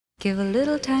Give a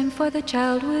little time for the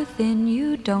child within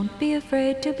you. Don't be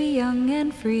afraid to be young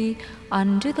and free.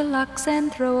 Undo the locks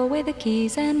and throw away the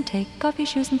keys and take off your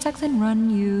shoes and socks and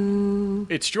run you.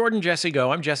 It's Jordan Jesse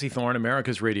Go. I'm Jesse Thorne,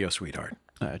 America's radio sweetheart.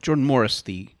 Jordan Morris,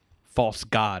 the false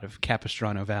god of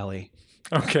Capistrano Valley.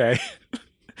 Okay.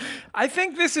 I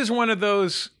think this is one of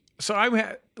those. So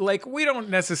we don't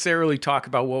necessarily talk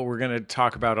about what we're going to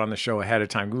talk about on the show ahead of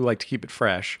time. We like to keep it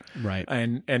fresh, right,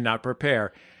 and not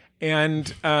prepare. And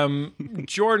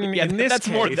Jordan, yeah, in this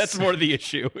case, that's more the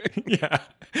issue. Yeah,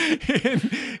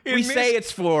 we say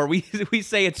it's for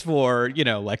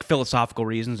like philosophical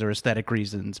reasons or aesthetic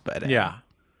reasons, but yeah,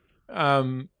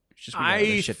 it's just we got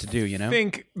other shit to do. I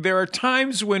think there are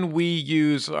times when we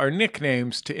use our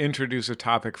nicknames to introduce a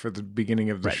topic for the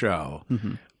beginning of the show.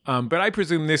 Mm-hmm. But I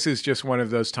presume this is just one of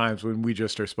those times when we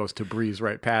just are supposed to breeze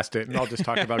right past it, and I'll just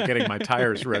talk about getting my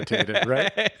tires rotated,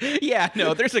 right? Yeah,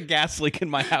 no, there's a gas leak in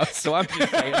my house, so I'm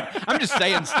just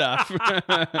saying stuff.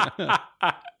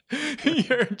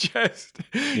 You're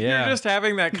just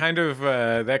having that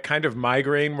kind of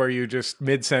migraine where you just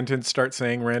mid-sentence start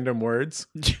saying random words.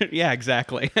 Yeah,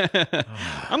 exactly.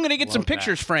 I'm gonna get some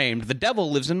pictures framed. The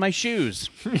devil lives in my shoes.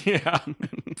 Yeah,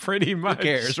 pretty much. Who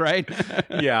cares, right?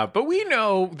 Yeah, but we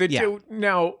know that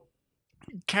now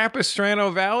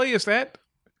Capistrano Valley, is that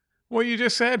what you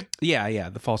just said? Yeah,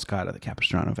 the false god of the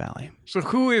Capistrano Valley. So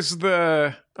who is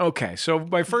the... Okay, so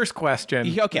my first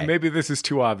question, okay, maybe this is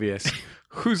too obvious.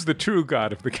 Who's the true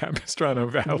god of the Capistrano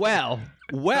Valley? Well.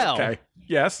 Okay.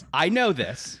 Yes. I know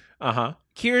this. Uh-huh.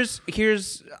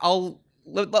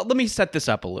 Let me set this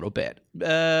up a little bit.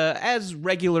 As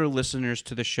regular listeners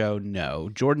to the show know,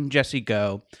 Jordan Jesse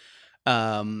Go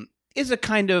is a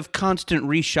kind of constant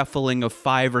reshuffling of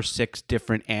 5 or 6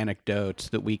 different anecdotes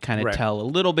that we kind of tell a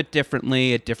little bit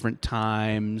differently at different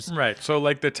times. Right. So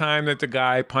like the time that the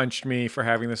guy punched me for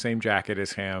having the same jacket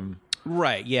as him.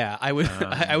 Right, yeah. I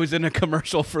was in a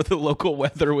commercial for the local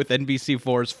weather with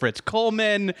NBC4's Fritz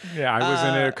Coleman. Yeah, I was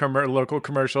in a local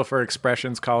commercial for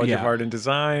Expressions College of Art and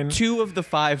Design. 2 of the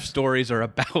 5 stories are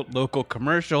about local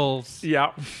commercials.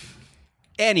 Yeah.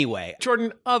 Anyway.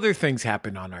 Jordan, other things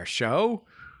happen on our show.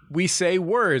 We say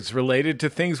words related to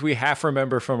things we half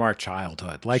remember from our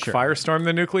childhood, like Firestorm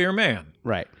the Nuclear Man.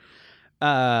 Right.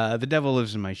 The devil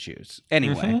lives in my shoes.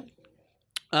 Anyway.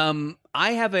 Mm-hmm.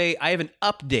 I have an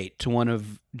update to one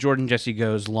of Jordan Jesse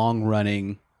Go's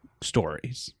long-running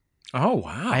stories. Oh,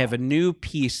 wow. I have a new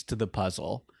piece to the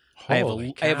puzzle. I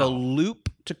have a loop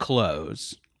to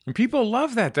close. And people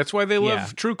love that. That's why they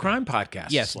love true crime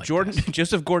podcasts. Yes, like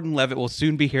Joseph Gordon-Levitt will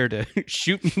soon be here to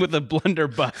shoot me with a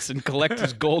blunderbuss and collect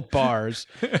his gold bars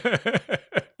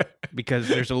because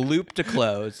there's a loop to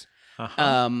close.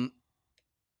 Uh-huh.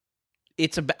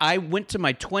 I went to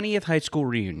my 20th high school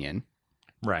reunion.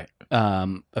 Right.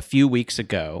 A few weeks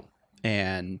ago,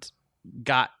 and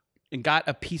got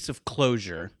a piece of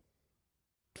closure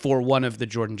for one of the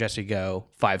Jordan Jesse Go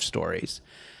 5 stories.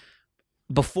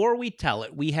 Before we tell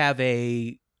it, we have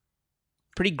a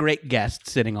pretty great guest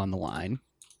sitting on the line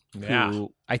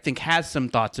who I think has some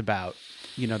thoughts about,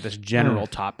 this general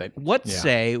topic. Let's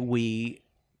say we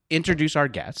introduce our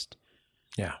guest.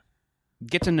 Yeah.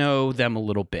 Get to know them a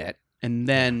little bit, and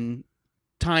then,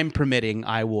 time permitting,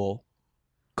 I will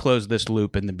close this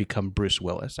loop and then become Bruce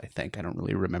Willis, I think. I don't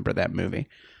really remember that movie.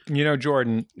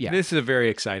 Jordan, this is a very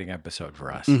exciting episode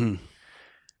for us. Mm-hmm.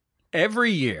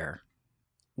 Every year,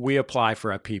 we apply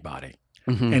for a Peabody.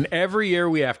 Mm-hmm. And every year,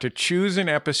 we have to choose an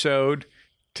episode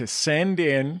to send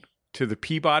in to the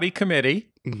Peabody Committee,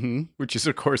 mm-hmm. which is,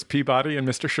 of course, Peabody and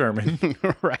Mr. Sherman.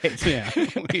 Right, yeah.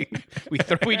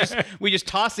 we just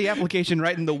toss the application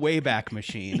right in the Wayback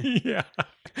Machine. Yeah.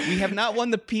 We have not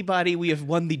won the Peabody. We have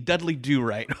won the Dudley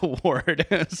Do-Right Award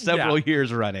several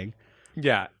years running.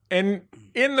 Yeah. And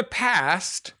in the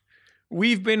past,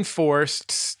 we've been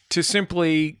forced to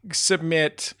simply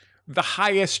submit the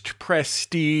highest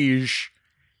prestige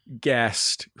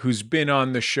guest who's been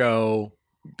on the show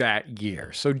that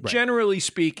year. So generally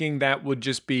speaking, that would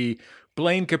just be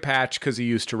Blaine Capatch because he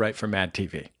used to write for Mad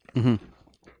TV. Mm-hmm.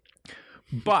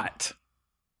 But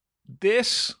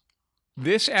this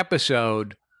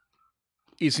episode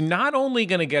is not only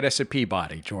going to get us a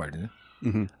Peabody, Jordan.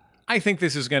 Mm-hmm. I think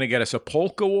this is going to get us a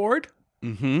Polk Award.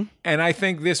 Mm-hmm. And I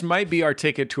think this might be our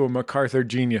ticket to a MacArthur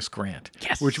Genius Grant,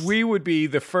 which we would be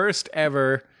the first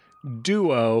ever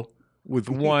duo with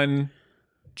one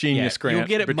Genius Grant. You'll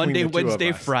get it Monday,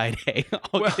 Wednesday, Friday.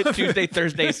 I'll get Tuesday,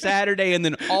 Thursday, Saturday, and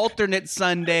then alternate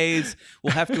Sundays.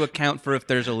 We'll have to account for if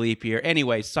there's a leap year.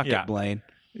 Anyway, suck it, Blaine.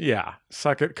 Yeah,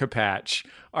 suck it, Capatch.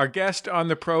 Our guest on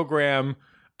the program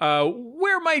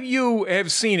Where might you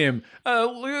have seen him?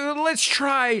 Let's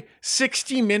try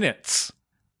 60 Minutes.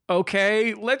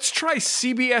 Okay, let's try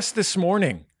CBS This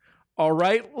Morning. All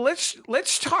right, let's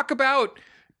talk about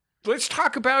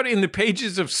in the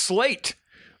pages of Slate.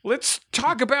 Let's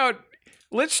talk about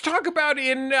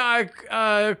in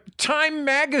Time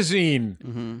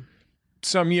Magazine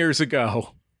some years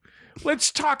ago.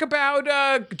 Let's talk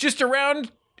about just on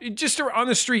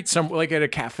the street, some like at a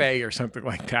cafe or something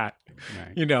like that.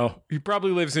 Right. You know, he probably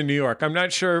lives in New York. I'm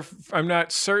not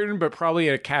certain, but probably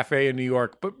at a cafe in New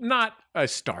York, but not a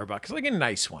Starbucks, like a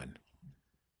nice one.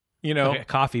 You know, like a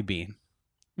coffee bean.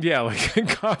 Yeah, like a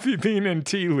coffee bean and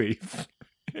tea leaf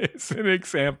is an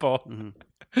example.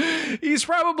 Mm-hmm. He's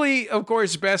probably, of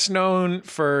course, best known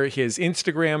for his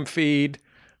Instagram feed.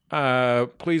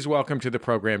 Please welcome to the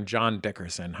program, John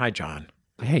Dickerson. Hi, John.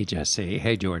 Hey, Jesse.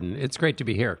 Hey, Jordan. It's great to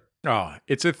be here. Oh,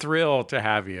 it's a thrill to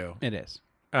have you. It is.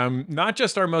 Not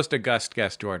just our most august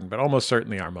guest, Jordan, but almost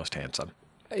certainly our most handsome.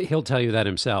 He'll tell you that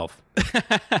himself.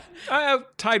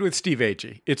 Tied with Steve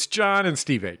Agee. It's John and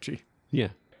Steve Agee. Yeah.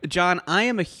 John, I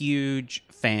am a huge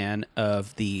fan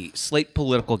of the Slate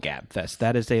Political Gab Fest.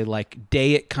 That is a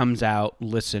day it comes out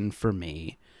listen for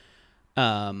me.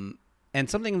 And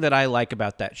something that I like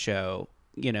about that show,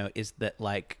 is that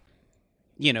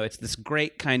it's this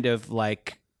great kind of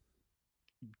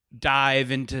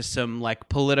dive into some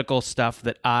political stuff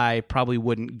that I probably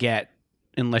wouldn't get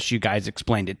unless you guys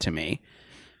explained it to me.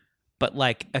 But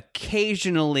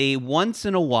occasionally, once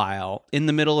in a while, in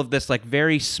the middle of this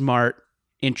very smart,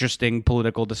 interesting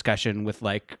political discussion with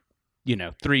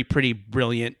three pretty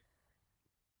brilliant,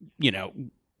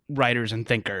 writers and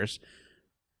thinkers,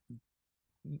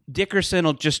 Dickerson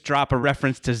will just drop a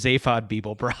reference to Zaphod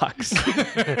Beeblebrox.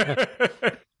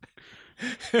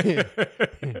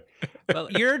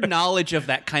 Well, your knowledge of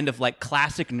that kind of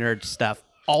classic nerd stuff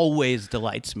always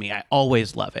delights me. I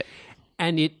always love it.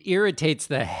 And it irritates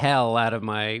the hell out of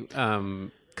my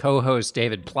co-host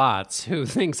David Plotz, who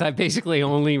thinks I've basically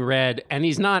only read, and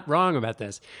he's not wrong about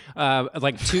this,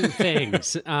 two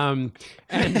things. And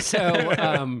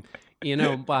so,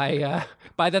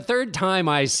 by the third time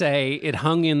I say it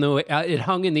hung in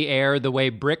the air the way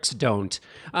bricks don't,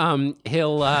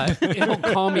 he'll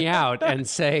call me out and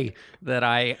say that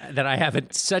I have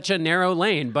such a narrow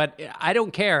lane, but I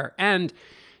don't care. And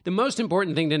the most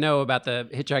important thing to know about the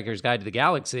Hitchhiker's Guide to the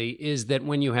Galaxy is that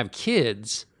when you have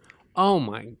kids, oh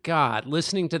my God,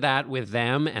 listening to that with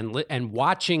them and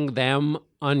watching them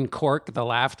uncork the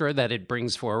laughter that it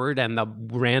brings forward and the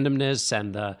randomness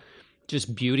and the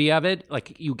just beauty of it,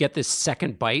 you get this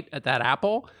second bite at that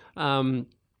apple. And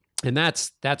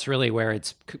that's really where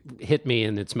it's hit me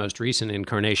in its most recent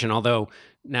incarnation. Although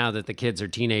now that the kids are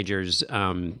teenagers,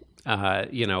 I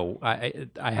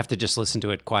have to just listen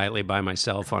to it quietly by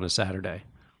myself on a Saturday.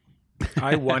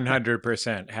 I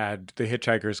 100% had The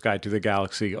Hitchhiker's Guide to the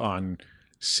Galaxy on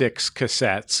 6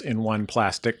 cassettes in one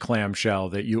plastic clamshell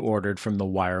that you ordered from the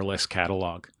wireless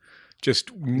catalog.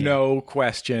 Just no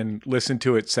question, listened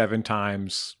to it 7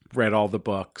 times, read all the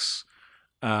books.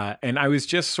 And I was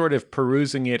just sort of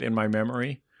perusing it in my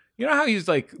memory. You know how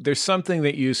there's something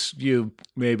that you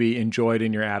maybe enjoyed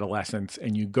in your adolescence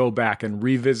and you go back and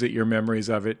revisit your memories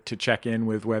of it to check in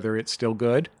with whether it's still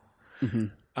good? Mm-hmm.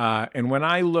 And when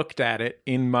I looked at it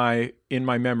in my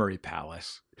memory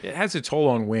palace, it has its whole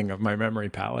own wing of my memory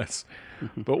palace.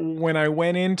 Mm-hmm. But when I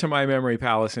went into my memory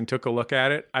palace and took a look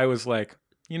at it, I was like,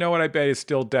 you know what I bet is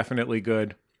still definitely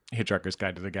good? Hitchhiker's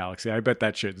Guide to the Galaxy. I bet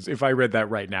that should. If I read that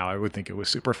right now, I would think it was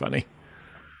super funny.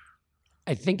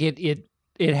 I think it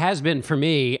has been for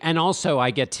me. And also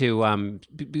I get to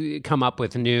come up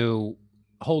with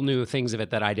whole new things of it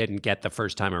that I didn't get the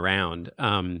first time around.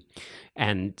 And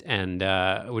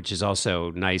which is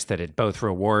also nice that it both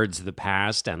rewards the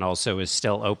past and also is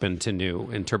still open to new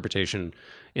interpretation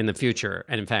in the future.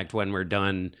 And in fact, when we're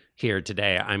done here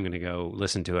today, I'm going to go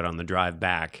listen to it on the drive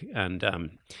back. And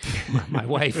my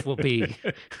wife will be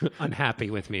unhappy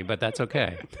with me, but that's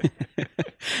okay.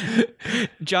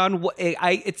 John,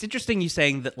 it's interesting you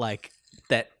saying that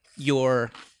that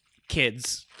your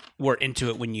kids were into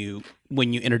it when you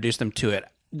introduced them to it.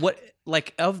 What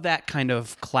of that kind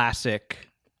of classic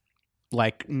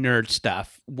nerd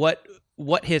stuff, what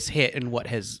has hit and what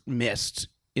has missed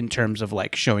in terms of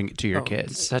showing it to your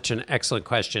kids? Such an excellent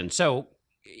question. So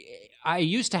I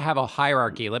used to have a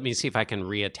hierarchy. Let me see if I can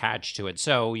reattach to it.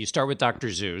 So you start with Dr.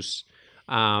 Seuss.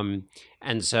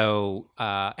 And so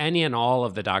any and all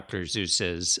of the Dr.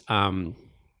 Seuss's,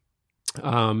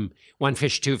 One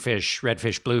Fish, Two Fish, Red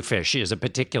Fish, Blue Fish is a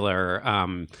particular,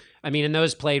 and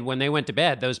those played when they went to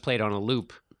bed, those played on a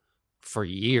loop for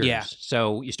years. Yeah.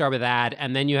 So you start with that,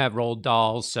 and then you have Roald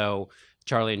Dahl. So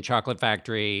Charlie and Chocolate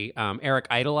Factory. Eric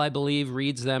Idle, I believe,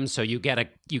 reads them. So you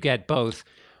get both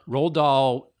Roald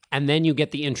Dahl, and then you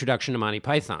get the introduction to Monty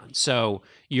Python. So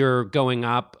you're going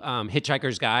up.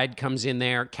 Hitchhiker's Guide comes in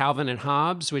there. Calvin and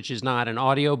Hobbes, which is not an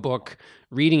audiobook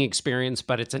reading experience,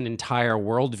 but it's an entire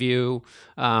worldview.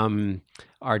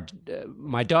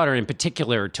 My daughter in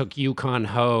particular took Yukon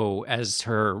Ho as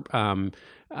her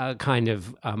kind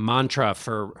of mantra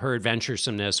for her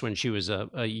adventuresomeness when she was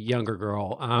a younger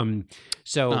girl.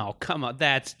 Oh, come on.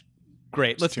 That's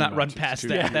great. Let's not run past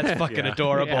that. That's fucking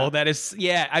adorable. Yeah. That is,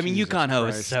 I mean, Yukon Ho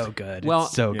is so good. Well,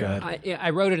 It's so good.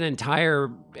 I wrote an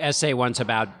entire essay once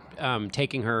about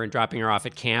taking her and dropping her off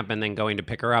at camp and then going to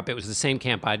pick her up. It was the same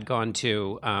camp I'd gone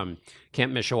to,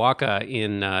 Camp Mishawaka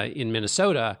in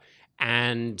Minnesota,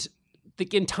 and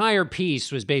the entire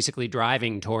piece was basically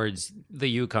driving towards the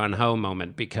Yukon Ho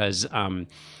moment because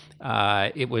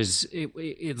it was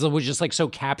just like so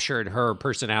captured her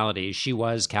personality. She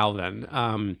was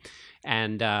Calvin,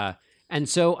 and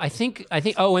so I think.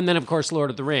 Oh, and then of course Lord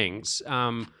of the Rings.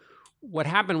 What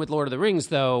happened with Lord of the Rings,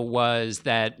 though, was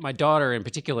that my daughter in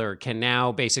particular can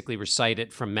now basically recite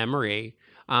it from memory.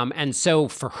 And so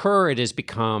for her, it has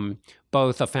become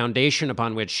both a foundation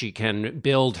upon which she can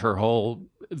build her whole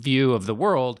view of the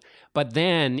world, but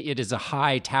then it is a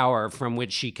high tower from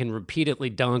which she can repeatedly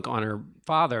dunk on her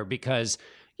father because,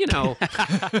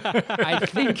 I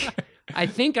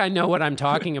think I know what I'm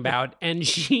talking about, and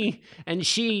she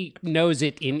knows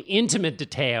it in intimate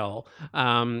detail.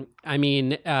 And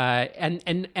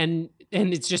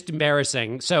it's just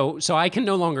embarrassing. So I can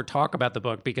no longer talk about the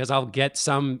book because I'll get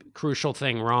some crucial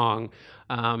thing wrong.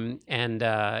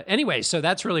 Anyway, so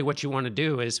that's really what you want to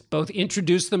do is both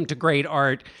introduce them to great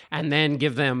art and then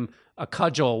give them a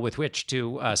cudgel with which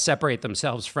to separate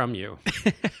themselves from you.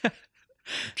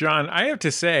 John, I have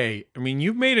to say, I mean,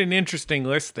 you've made an interesting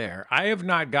list there. I have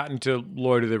not gotten to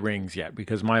Lord of the Rings yet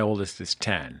because my oldest is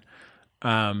 10.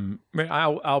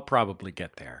 I'll probably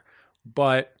get there.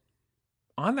 But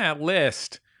on that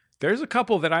list, there's a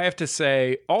couple that I have to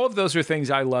say, all of those are things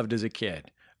I loved as a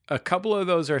kid. A couple of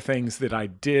those are things that I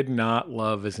did not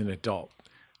love as an adult.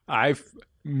 Dr.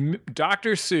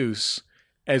 Seuss,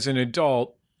 as an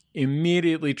adult,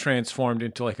 immediately transformed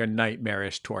into like a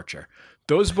nightmarish torture.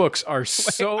 Those books are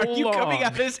so long. Are you coming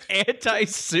out as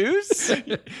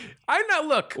anti-Seuss? I'm not.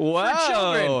 Look,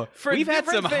 whoa. for children. We've had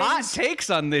some hot takes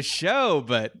on this show,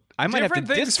 but I might have to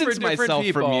distance myself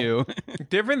from you.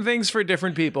 Different things for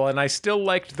different people, and I still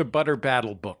liked the Butter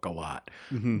Battle book a lot.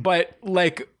 Mm-hmm. But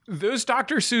like those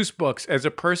Dr. Seuss books, as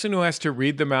a person who has to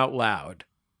read them out loud,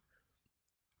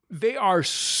 they are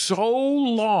so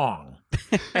long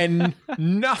and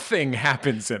nothing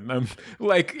happens in them.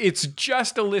 Like, it's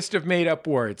just a list of made-up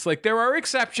words. Like, there are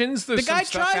exceptions. The guy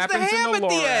tries the ham at the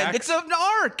end. It's an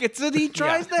arc. He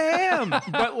tries the ham.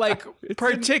 But, like,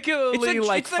 particularly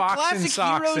like Fox and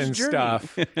Socks and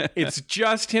stuff, it's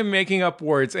just him making up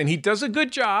words, and he does a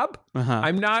good job.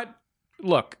 I'm not...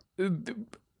 Look...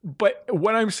 But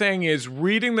what I'm saying is,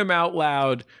 reading them out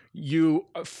loud, you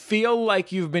feel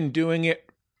like you've been doing it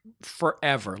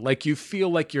forever. Like you feel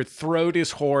like your throat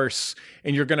is hoarse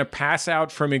and you're going to pass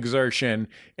out from exertion,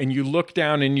 and you look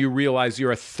down and you realize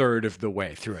you're a third of the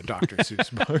way through a Dr.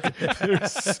 Seuss book.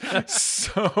 There's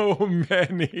so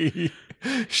many.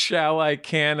 Shall I,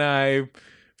 can I,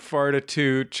 fart a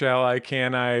toot, shall I,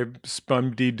 can I,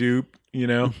 spum-de-doop,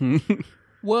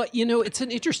 Well, it's an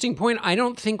interesting point. I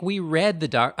don't think we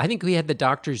read I think we had the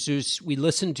Dr. Seuss. We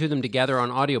listened to them together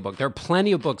on audiobook. There are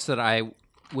plenty of books that I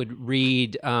would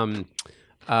read. And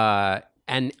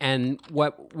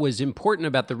what was important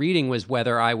about the reading was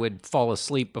whether I would fall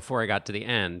asleep before I got to the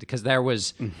end. Because there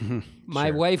was,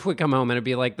 my wife would come home and it'd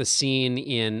be like the scene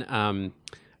in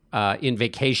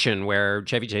Vacation where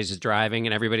Chevy Chase is driving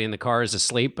and everybody in the car is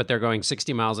asleep, but they're going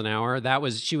 60 miles an hour.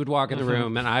 She would walk in the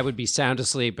room and I would be sound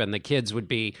asleep and the kids would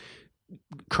be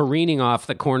careening off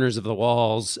the corners of the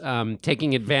walls,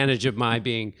 taking advantage of my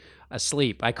being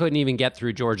asleep. I couldn't even get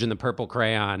through George and the Purple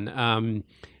Crayon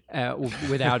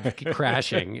without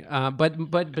crashing.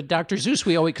 But Dr.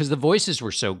 Seuss, because the voices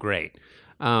were so great.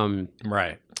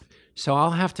 Right. So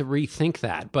I'll have to rethink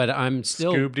that, but I'm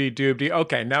still... Scoobdy-doobdy.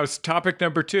 Okay, now it's topic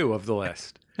number 2 of the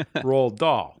list. Roald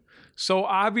Dahl. So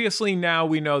obviously now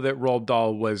we know that Roald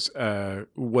Dahl was a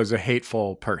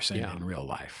hateful person in real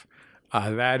life.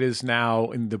 That is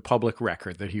now in the public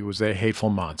record that he was a hateful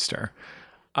monster.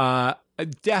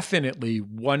 Definitely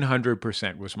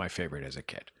 100% was my favorite as a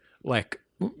kid. Like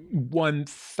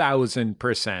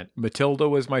 1,000%. Matilda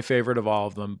was my favorite of all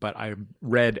of them, but I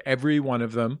read every one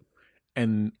of them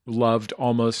and loved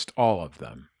almost all of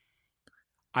them.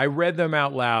 I read them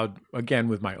out loud again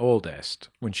with my oldest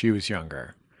when she was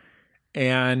younger.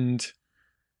 And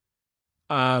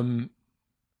all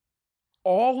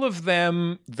of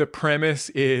them, the premise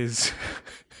is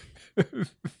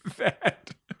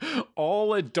that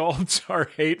all adults are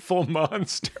hateful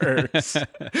monsters.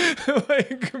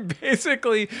 Like,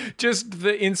 basically, just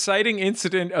the inciting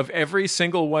incident of every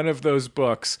single one of those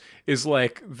books is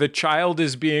like the child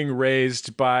is being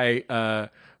raised by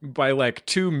like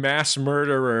two mass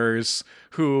murderers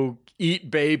who eat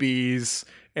babies,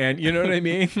 and you know what I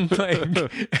mean?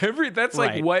 Like that's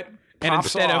Right. like what. And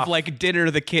pops instead off. of like dinner,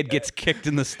 the kid gets kicked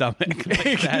in the stomach.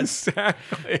 Like that's,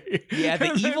 Exactly. yeah,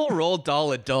 the evil Roald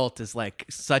Dahl adult is like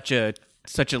such a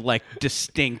like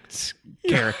distinct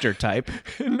character type.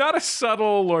 Not a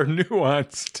subtle or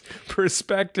nuanced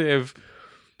perspective.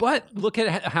 But look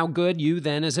at how good you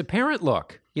then as a parent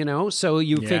look, you know? So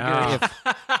you Yeah. figure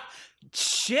if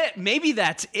Shit, maybe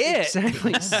that's it.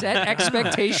 exactly set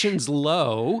expectations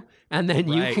low, and then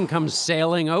you Right. can come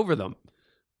sailing over them.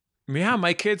 Yeah,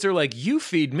 my kids are like, you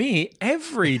feed me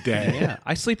every day. Yeah,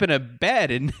 I sleep in a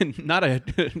bed and not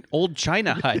an old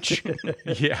China hutch.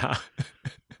 Yeah.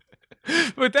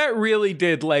 But that really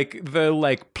did, like, the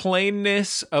like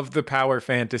plainness of the power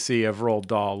fantasy of Roald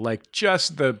Dahl, like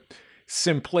just the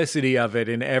simplicity of it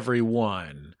in every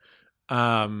one,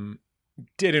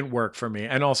 didn't work for me.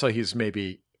 And also he's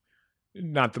maybe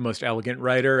not the most elegant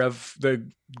writer of the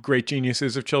great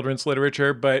geniuses of children's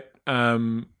literature, but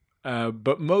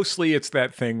mostly it's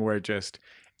that thing where just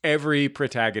every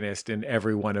protagonist in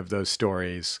every one of those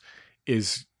stories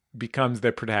becomes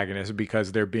the protagonist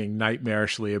because they're being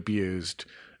nightmarishly abused,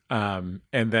 and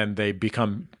then they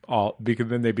become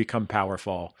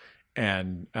powerful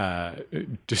and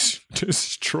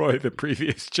destroy the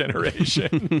previous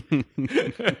generation.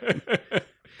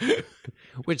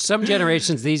 Which some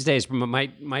generations these days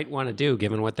might want to do,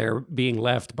 given what they're being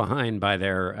left behind by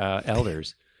their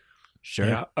elders.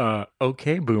 Sure. Yeah,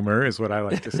 okay, boomer is what I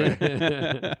like to say.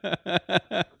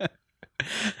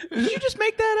 Did you just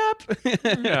make that up?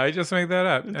 Yeah, I just made that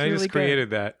up. I really just created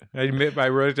that. I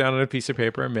wrote it down on a piece of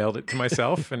paper and mailed it to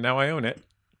myself, and now I own it.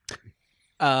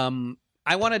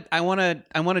 I want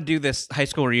to do this high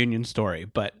school reunion story,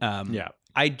 but Yeah.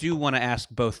 I do want to ask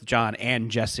both John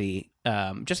and Jesse.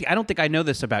 Jesse, I don't think I know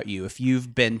this about you. If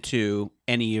you've been to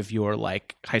any of your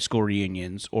like high school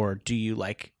reunions, or do you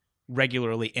like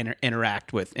regularly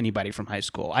interact with anybody from high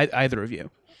school? Either of you?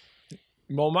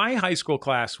 Well, my high school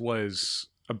class was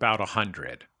about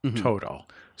 100 total.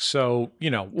 So,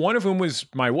 one of whom was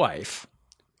my wife,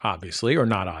 obviously, or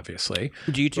not obviously.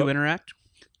 Do you two interact?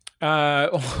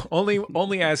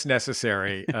 Only as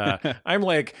necessary. I'm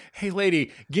like, hey,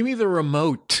 lady, give me the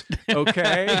remote,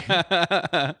 okay?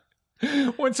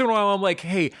 Once in a while, I'm like,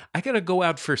 hey, I gotta go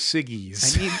out for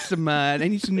ciggies. I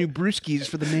need some new brewskis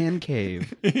for the man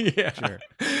cave. Yeah. Sure.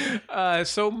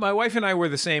 So my wife and I were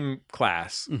the same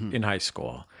class in high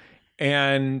school,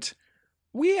 and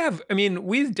we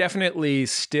definitely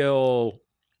still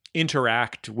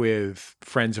interact with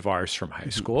friends of ours from high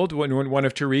school. When one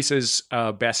of Teresa's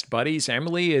best buddies,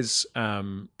 Emily, is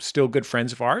still good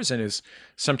friends of ours and is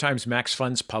sometimes Max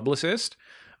Fun's publicist.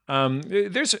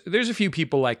 There's a few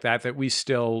people like that we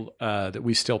still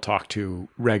talk to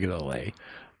regularly.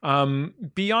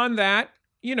 Beyond that,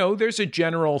 there's a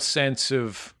general sense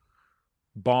of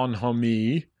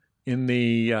bonhomie in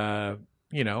the on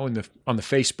the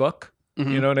Facebook.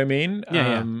 You know what I mean?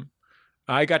 Yeah.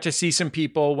 I got to see some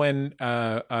people when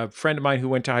a friend of mine who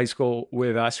went to high school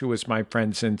with us, who was my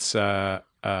friend since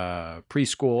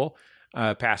preschool,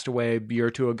 passed away a year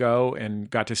or two ago, and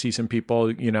got to see some people,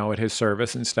 at his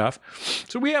service and stuff.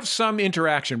 So we have some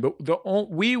interaction,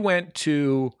 but we went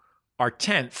to our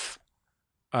 10th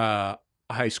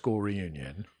high school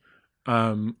reunion.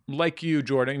 Like you,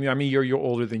 Jordan, I mean, you're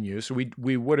older than you, so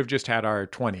we would have just had our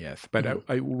 20th,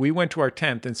 but we went to our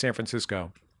 10th in San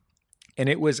Francisco, and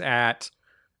it was at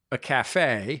a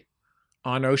cafe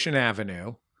on Ocean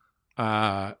Avenue.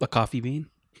 A coffee bean?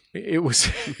 It was,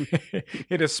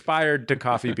 it aspired to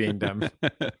coffee beandom.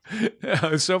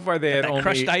 So far, they had only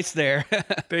crushed ice there.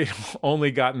 they'd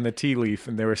only gotten the tea leaf,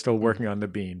 and they were still working on the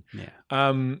bean. Yeah.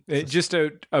 Just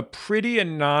a pretty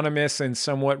anonymous and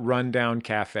somewhat rundown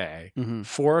cafe.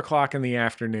 4:00 in the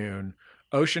afternoon,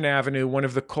 Ocean Avenue, one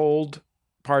of the cold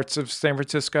parts of San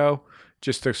Francisco,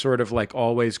 just the sort of like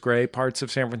always gray parts of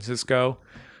San Francisco.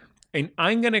 And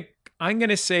I'm gonna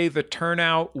say the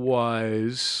turnout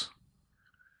was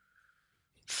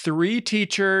 3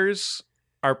 teachers,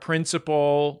 our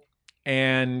principal,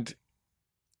 and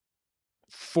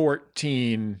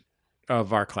 14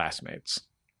 of our classmates.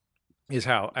 is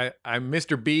how I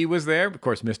Mr. B was there. Of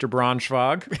course, Mr.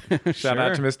 Braunschweig. Shout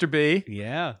out to Mr. B.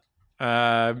 Yeah.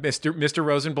 Mr.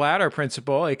 Rosenblatt, our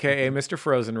principal, aka Mr.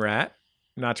 Frozen Rat.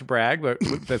 Not to brag, but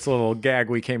that's a little gag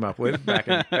we came up with back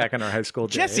in our high school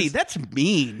days. Jesse, that's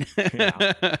mean.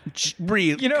 Yeah.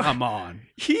 Breathe. Come on.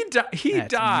 He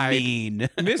died. Mean.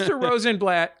 Mr.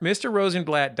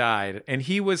 Rosenblatt died, and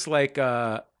he was like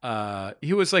a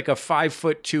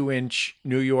 5'2"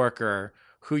 New Yorker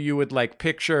who you would like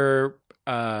picture,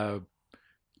 like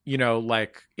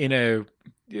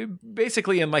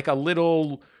basically in like a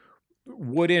little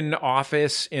wooden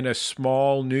office in a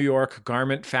small New York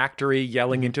garment factory,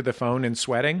 yelling into the phone and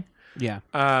sweating. Yeah.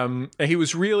 And he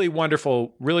was really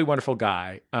wonderful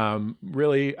guy.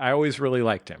 I always really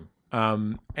liked him.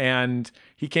 And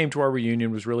he came to our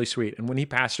reunion, was really sweet. And when he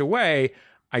passed away,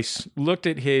 I looked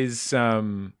at his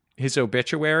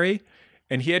obituary,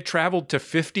 and he had traveled to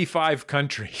 55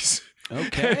 countries.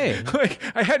 Okay. Like,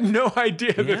 I had no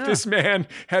idea that this man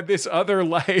had this other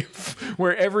life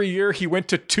where every year he went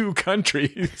to 2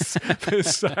 countries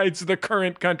besides the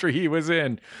current country he was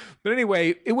in. But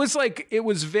anyway, it was a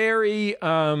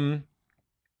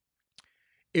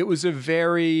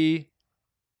very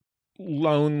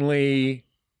lonely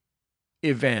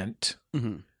event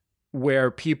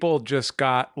where people just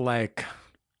got the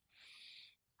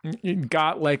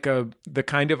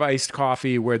kind of iced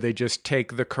coffee where they just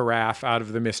take the carafe out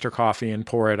of the Mr. Coffee and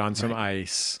pour it on some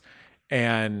ice.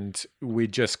 And we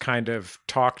just kind of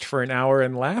talked for an hour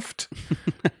and left.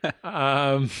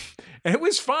 And it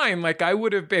was fine. Like I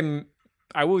wasn't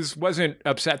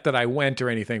upset that I went or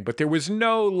anything, but there was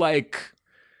no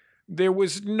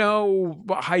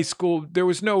high school. There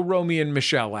was no Romeo and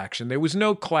Michelle action. There was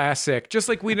no classic, just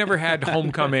like we never had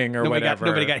Homecoming or whatever.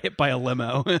 Nobody got hit by a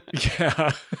limo.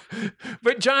 Yeah.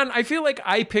 But John, I feel like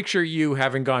I picture you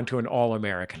having gone to an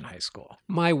all-American high school.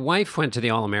 My wife went to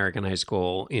the all-American high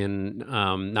school in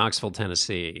Knoxville,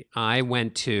 Tennessee. I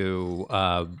went to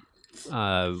a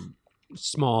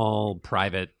small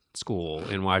private school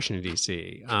in Washington,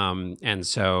 D.C. And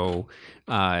so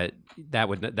that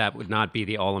would not be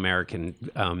the all-American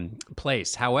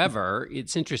place. However,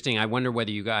 it's interesting. I wonder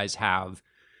whether you guys have.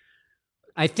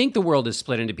 I think the world is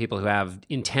split into people who have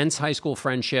intense high school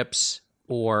friendships,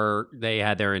 or they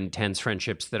had their intense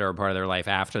friendships that are a part of their life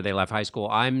after they left high school.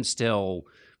 I'm still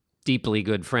deeply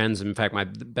good friends. In fact, my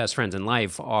best friends in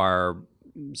life are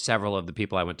several of the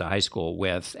people I went to high school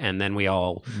with, and then we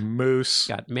all Moose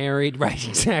got married. Right,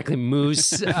 exactly.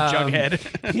 Moose, Jughead.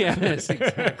 Yes,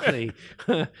 exactly.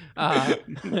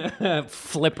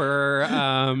 Flipper,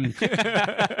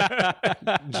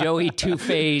 Joey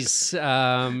Two-Face,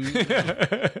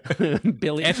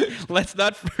 Billy. And let's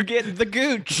not forget the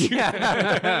Gooch.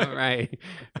 Yeah, right.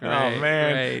 Oh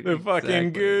man, the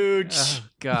fucking Gooch. Oh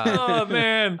God. Oh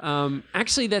man.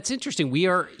 Actually, that's interesting. We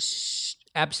are.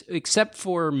 Except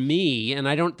for me, and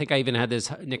I don't think I even had this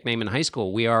nickname in high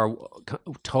school, we are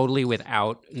totally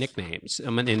without nicknames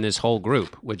in this whole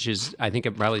group, which is, I think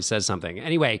it probably says something.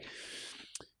 Anyway,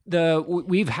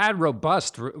 we've had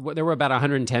robust, there were about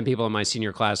 110 people in my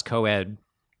senior class, co-ed,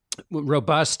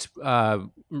 robust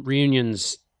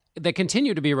reunions that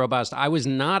continue to be robust. I was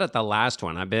not at the last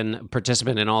one. I've been a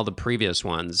participant in all the previous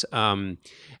ones. And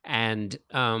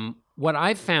what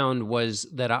I found was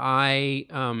that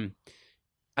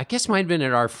I guess might have been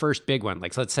at our first big one,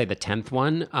 like let's say the 10th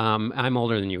one. I'm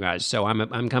older than you guys, so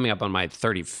I'm coming up on my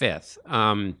 35th.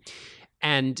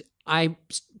 And I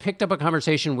picked up a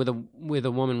conversation with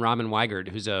a woman, Robin Weigert,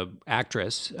 who's a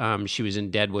actress. She was in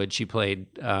Deadwood. She played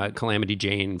Calamity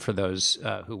Jane for those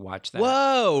who watched that.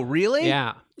 Whoa, really?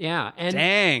 Yeah. And,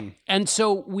 dang. And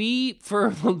so we, for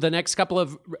the next couple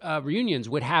of reunions,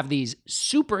 would have these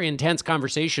super intense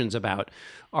conversations about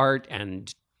art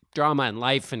and drama and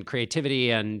life and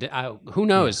creativity and who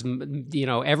knows,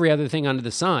 every other thing under the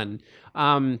sun.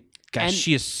 Gosh,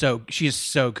 she is so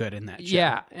good in that show.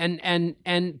 Yeah,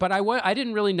 but I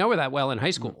didn't really know her that well in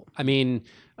high school. I mean,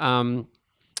 the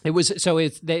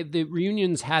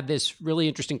reunions had this really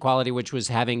interesting quality, which was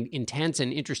having intense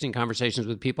and interesting conversations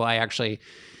with people I actually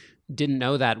didn't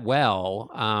know that well,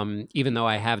 even though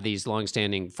I have these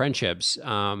longstanding friendships.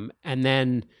 And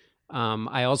then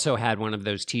I also had one of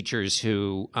those teachers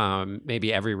who,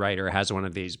 maybe every writer has one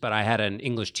of these, but I had an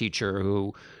English teacher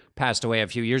who passed away a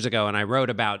few years ago, and I wrote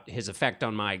about his effect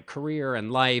on my career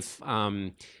and life.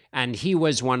 And he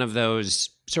was one of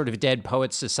those sort of Dead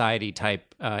Poets Society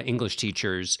type English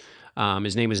teachers.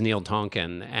 His name was Neil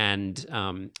Tonkin.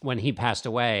 And when he passed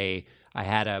away, I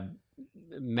had a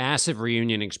massive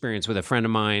reunion experience with a friend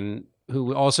of mine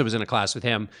who also was in a class with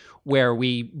him, where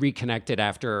we reconnected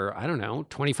after,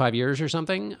 25 years or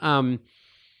something.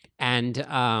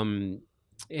 And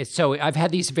so I've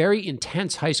had these very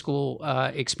intense high school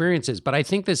experiences, but I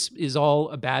think this is all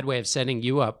a bad way of setting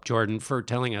you up, Jordan, for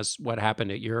telling us what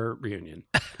happened at your reunion.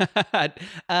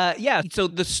 Yeah. So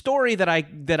the story that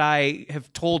I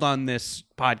have told on this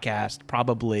podcast,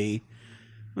 probably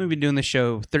we've been doing the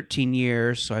show 13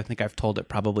 years, so I think I've told it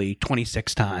probably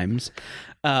 26 times.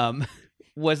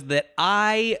 Was that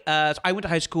I went to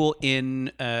high school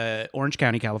in Orange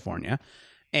County, California.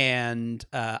 And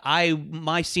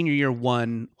my senior year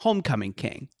won Homecoming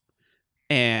King,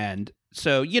 and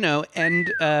so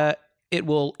it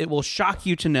will shock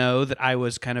you to know that I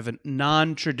was kind of a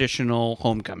non-traditional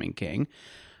Homecoming King.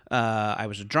 I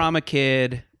was a drama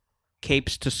kid,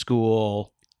 capes to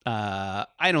school.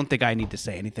 I don't think I need to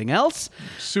say anything else.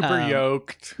 Super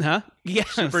yoked. Huh? Yeah,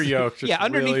 super yoked. Yeah,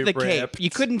 underneath really the cape, ripped. you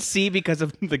couldn't see because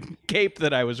of the cape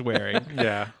that I was wearing.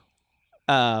 Yeah.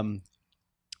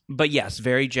 But yes,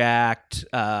 very jacked,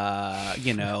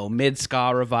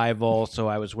 mid-ska revival. So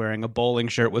I was wearing a bowling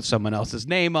shirt with someone else's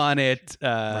name on it.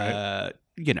 Right.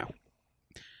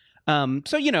 So the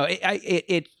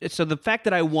fact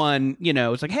that I won,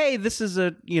 it's like, hey, this is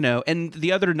and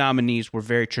the other nominees were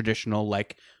very traditional,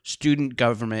 like student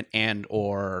government and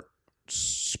or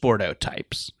sporto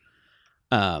types.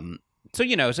 So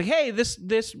it's like, hey,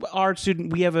 this our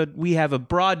student, we have a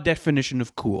broad definition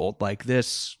of cool, like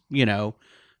this,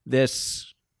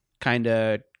 this kind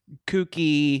of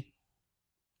kooky,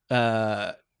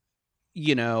 affected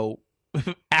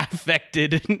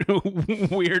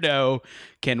weirdo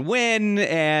can win,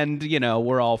 and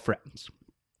we're all friends.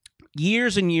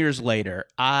 Years and years later,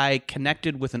 I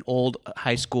connected with an old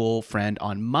high school friend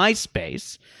on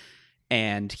MySpace,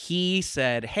 and he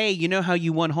said, hey, you know how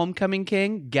you won Homecoming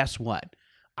King? Guess what?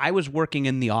 I was working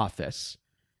in the office,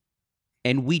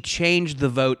 and we changed the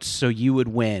votes so you would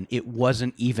win. It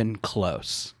wasn't even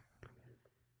close.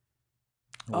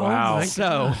 Wow. my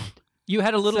God. You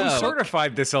had a little Who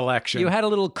certified this election? You had a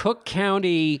little Cook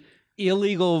County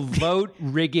illegal vote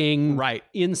rigging Right.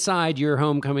 inside your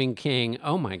Homecoming King.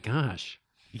 Oh my gosh.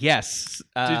 Yes.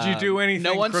 Did you do anything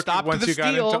No one crooked stopped once the you steal.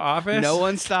 got into office? No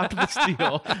one stopped the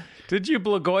steal. Did you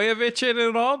Blagojevich it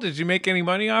at all? Did you make any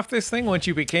money off this thing once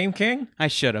you became king? I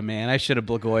should have, man. I should have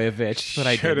Blagojevich, but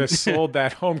I Should have didn't. sold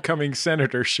that homecoming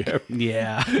senatorship.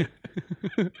 Yeah.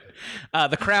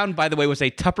 The crown, by the way, was a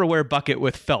Tupperware bucket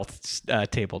with felt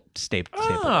stapled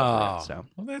over it. So,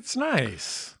 well, that's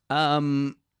nice.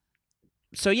 So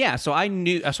I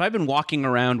knew. So I've been walking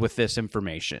around with this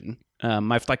information.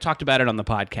 I've talked about it on the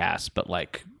podcast, but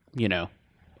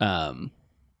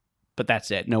but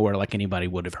that's it. Nowhere like anybody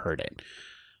would have heard it.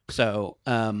 So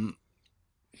this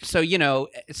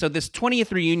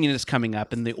 20th reunion is coming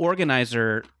up, and the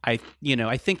organizer, I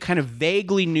think kind of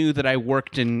vaguely knew that I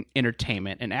worked in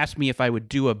entertainment and asked me if I would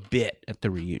do a bit at the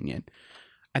reunion.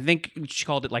 I think she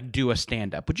called it do a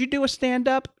stand-up. Would you do a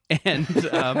stand-up? And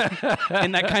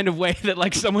in that kind of way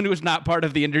that someone who is not part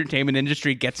of the entertainment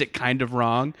industry gets it kind of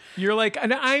wrong. You're like,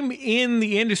 and I'm in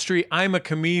the industry. I'm a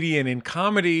comedian. In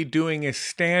comedy, doing a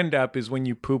stand-up is when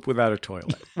you poop without a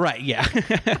toilet. Right, yeah.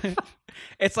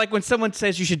 It's like when someone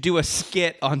says you should do a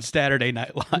skit on Saturday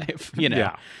Night Live,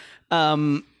 Yeah.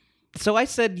 So I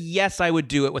said, yes, I would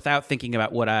do it without thinking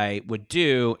about what I would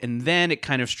do. And then it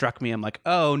kind of struck me. I'm like,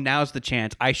 oh, now's the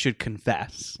chance. I should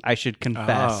confess.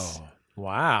 Oh,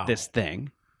 wow. This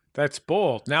thing. That's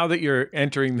bold. Now that you're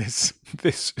entering this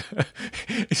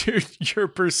you're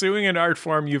pursuing an art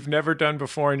form you've never done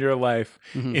before in your life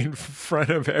in front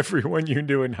of everyone you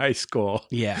knew in high school.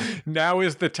 Yeah. Now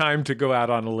is the time to go out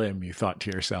on a limb, you thought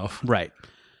to yourself. Right.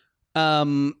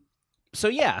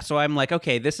 So I'm like,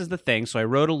 okay, this is the thing. So I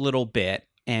wrote a little bit,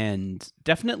 and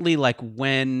definitely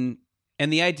and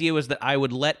the idea was that I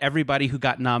would let everybody who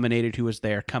got nominated who was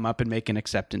there come up and make an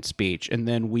acceptance speech. And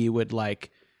then we would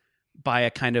by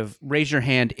a kind of raise your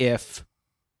hand if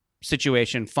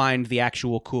situation, find the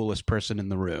actual coolest person in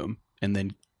the room and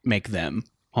then make them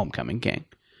Homecoming King.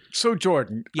 So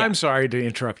Jordan, Yeah. I'm sorry to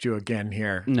interrupt you again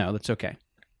here. No, that's okay.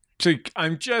 So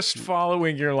I'm just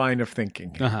following your line of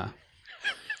thinking here. Uh-huh.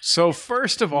 So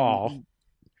first of all,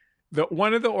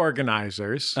 one of the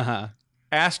organizers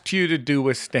asked you to do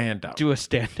a stand-up. Do a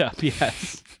stand-up,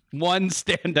 yes. One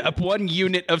stand-up, one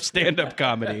unit of stand-up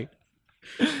comedy.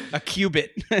 A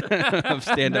cubit of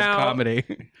stand-up Now, comedy.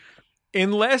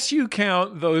 Unless you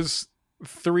count those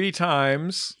 3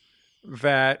 times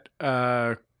that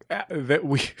that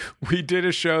we did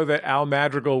a show that Al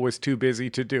Madrigal was too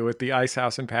busy to do at the Ice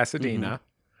House in Pasadena,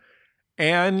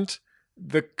 and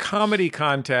the comedy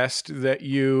contest that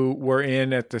you were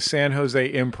in at the San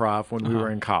Jose Improv when we were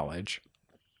in college.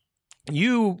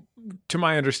 you, to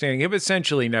my understanding, have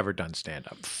essentially never done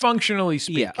stand-up, functionally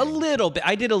speaking. Yeah, a little bit.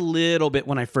 I did a little bit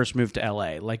when I first moved to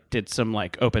LA, like did some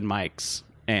like open mics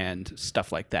and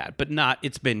stuff like that, but not,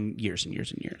 it's been years and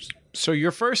years and years. So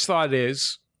your first thought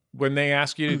is, when they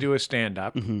ask you to do a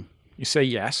stand-up, you say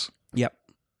yes. Yep.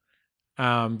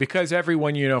 Because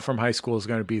everyone you know from high school is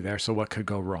going to be there, so what could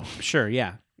go wrong? Sure,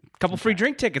 yeah. A couple free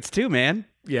drink tickets too, man.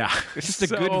 Yeah. It's just a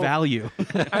good value.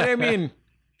 I mean,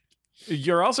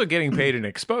 you're also getting paid an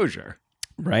exposure.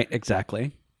 Right,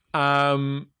 exactly.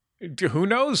 Who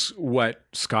knows what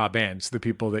ska bands the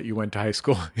people that you went to high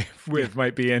school with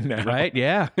might be in now? Right,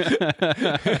 yeah.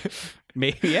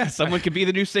 Maybe, yeah, someone could be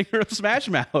the new singer of Smash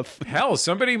Mouth. Hell,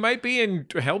 somebody might be in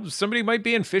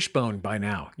Fishbone by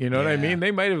now. You know what I mean?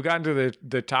 They might have gotten to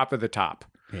the top of the top.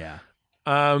 Yeah.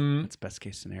 That's best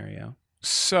case scenario.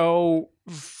 So,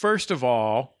 first of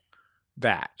all,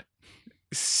 that.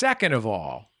 Second of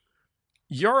all,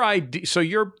 your idea, so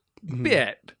your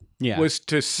bit was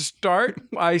to start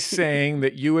by saying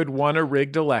that you had won a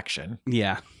rigged election.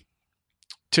 Yeah.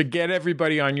 To get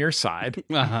everybody on your side.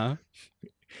 Uh-huh.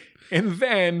 And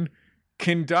then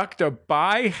conduct a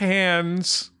by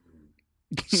hands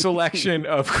selection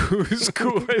of who's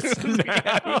coolest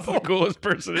now. Who's the coolest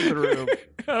person in the room.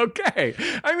 Okay.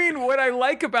 I mean, what I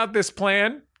like about this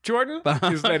plan, Jordan,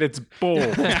 is that it's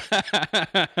bold.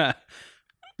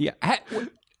 Yeah.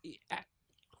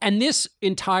 And this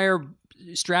entire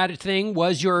strat thing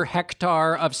was your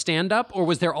hectare of stand-up, or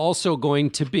was there also going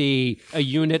to be a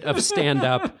unit of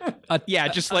stand-up?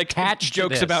 Just like attached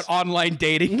jokes about online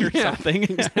dating or something.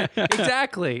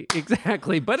 Exactly. But You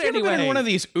ever been anyway, in one of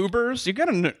these Ubers? You got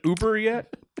an Uber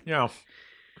yet? Yeah.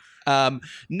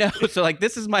 No. So like,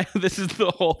 this is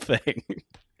the whole thing,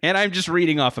 and I'm just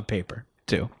reading off a paper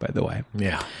too, by the way.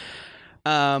 Yeah.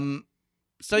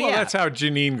 So Well, that's how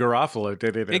Janine Garofalo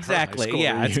did it. At exactly. her high school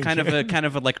Yeah, it's reunion. kind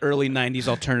of a like early '90s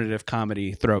alternative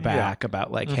comedy throwback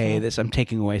about like, hey, I'm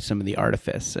taking away some of the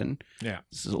artifice, and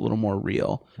this is a little more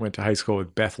real. Went to high school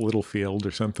with Beth Littlefield or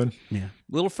something. Yeah,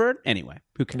 Littleford. Anyway,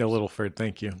 who can? No, Littleford.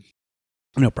 Thank you.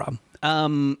 No problem.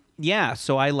 Yeah.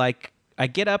 So I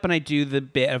get up and I do the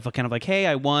bit of kind of like, hey,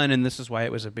 I won, and this is why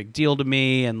it was a big deal to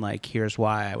me, and like, here's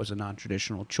why I was a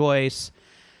non-traditional choice.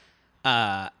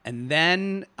 And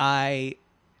then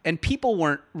and people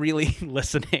weren't really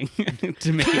listening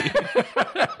to me.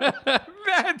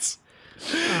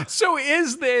 So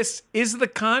is the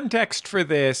context for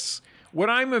this, what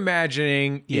I'm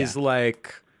imagining is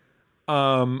like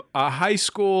a high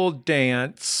school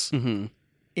dance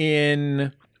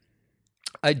in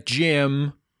a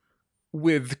gym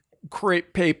with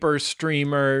crepe paper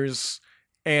streamers,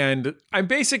 and I'm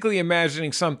basically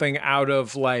imagining something out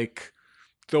of like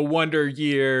The Wonder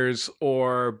Years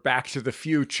or Back to the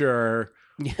Future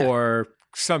or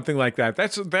something like that.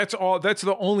 That's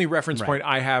the only reference point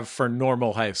I have for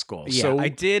normal high school. Yeah, so I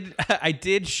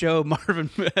did show Marvin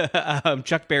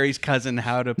Chuck Berry's cousin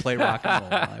how to play rock and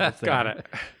roll. I was there. Got it.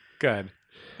 Good.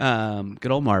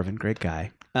 Good old Marvin, great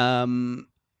guy.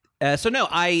 So no,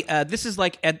 this is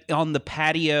like on the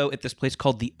patio at this place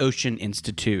called the Ocean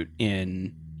Institute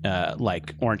in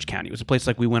like Orange County. It was a place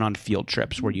like we went on field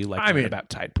trips where you learn about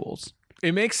tide pools.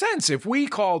 It makes sense. If we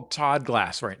called Todd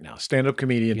Glass right now, stand-up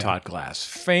comedian Todd Glass,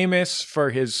 famous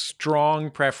for his strong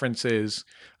preferences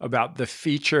about the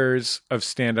features of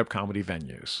stand-up comedy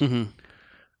venues.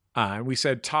 And we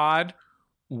said, Todd,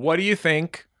 what do you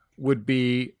think would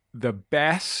be the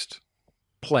best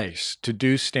place to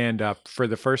do stand-up for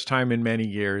the first time in many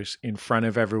years in front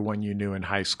of everyone you knew in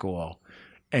high school?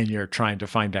 And you're trying to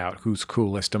find out who's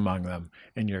coolest among them.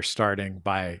 And you're starting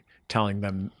by telling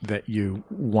them that you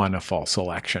won a false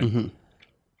election.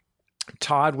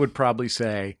 Todd would probably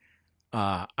say,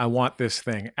 I want this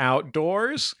thing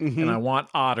outdoors and I want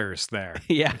otters there.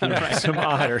 Yeah, right. Some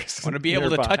otters. I want to be able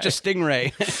to touch a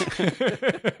stingray.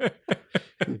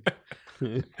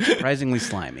 Surprisingly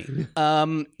slimy.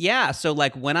 Yeah, so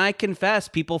like when I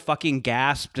confessed, people fucking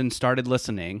gasped and started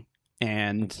listening.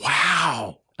 And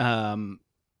wow. And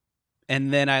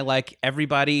then I like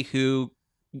everybody who,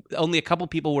 only a couple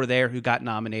people were there who got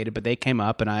nominated, but they came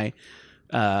up and I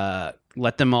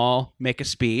let them all make a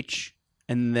speech.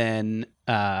 And then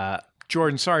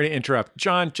Jordan, sorry to interrupt.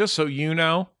 John, just so you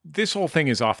know, this whole thing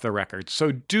is off the record.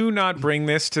 So do not bring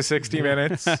this to 60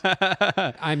 Minutes.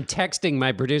 I'm texting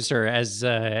my producer as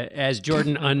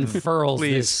Jordan unfurls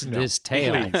this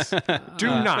tale. Please. Do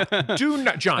not,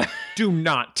 John, do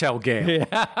not tell Gail.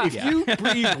 If you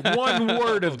breathe one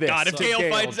word of this. God, if Gail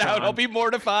finds John, out, I'll be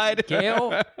mortified.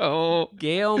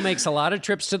 Gail makes a lot of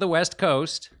trips to the West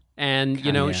Coast.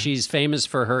 And, she's famous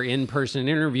for her in-person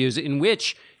interviews in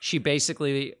which she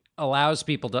basically allows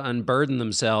people to unburden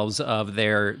themselves of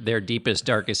their deepest,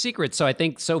 darkest secrets. So I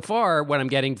think so far what I'm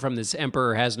getting from this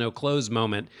Emperor Has No Clothes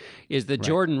moment is that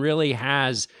Jordan really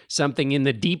has something in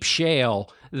the deep shale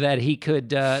that he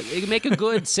could make a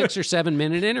good 6 or 7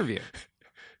 minute interview.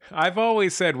 I've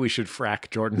always said we should frack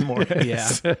Jordan Morris.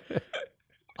 Yeah.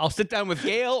 I'll sit down with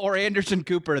Gail or Anderson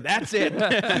Cooper. That's it.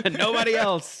 Nobody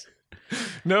else.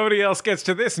 Nobody else gets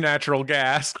to this natural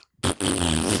gas.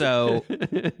 So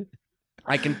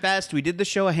I confessed. We did the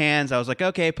show of hands. I was like,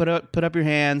 okay, put up your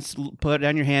hands. Put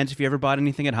down your hands if you ever bought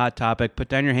anything at Hot Topic. Put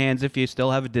down your hands if you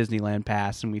still have a Disneyland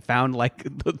pass. And we found like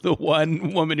the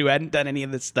one woman who hadn't done any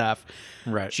of this stuff.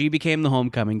 Right. She became the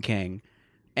homecoming king.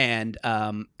 And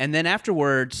then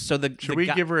afterwards, so Should we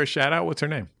give her a shout out? What's her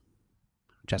name?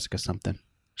 Jessica something.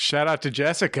 Shout out to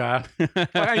Jessica.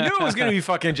 I knew it was going to be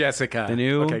fucking Jessica. I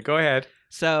knew. Okay, go ahead.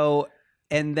 So,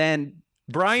 and then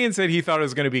Brian said he thought it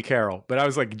was going to be Carol, but I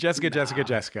was like, Jessica.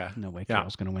 no way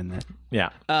Carol's going to win that. Yeah.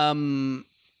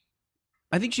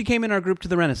 I think she came in our group to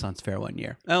the Renaissance Fair one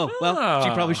year. Oh, well, she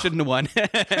probably shouldn't have won.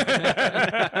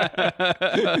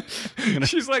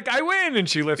 She's like, I win. And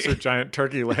she lifts her giant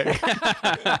turkey leg.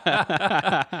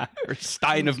 Her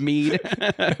stein of mead.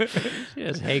 She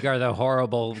has Hagar the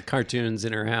Horrible cartoons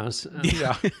in her house.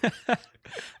 Yeah.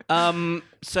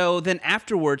 So then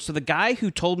afterwards, so the guy who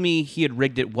told me he had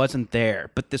rigged it wasn't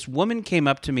there, but this woman came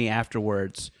up to me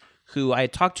afterwards who I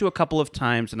had talked to a couple of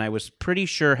times and I was pretty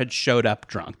sure had showed up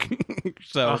drunk.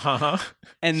 So,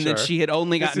 and then she had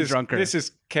only gotten drunker. This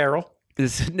is Carol.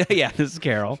 This is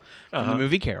Carol from the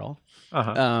movie Carol.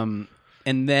 And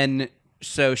then,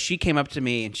 so she came up to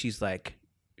me and she's like,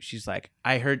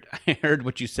 I heard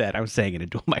what you said. I was saying it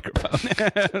into a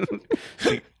microphone.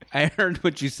 I heard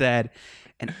what you said.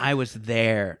 And I was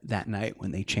there that night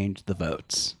when they changed the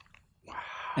votes. Wow.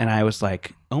 And I was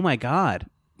like, oh my God.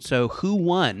 So who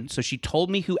won? So she told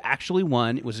me who actually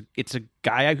won. It's a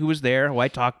guy who was there who I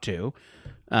talked to.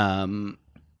 And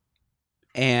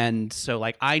so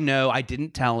like, I know I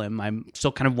didn't tell him. I'm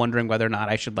still kind of wondering whether or not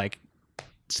I should like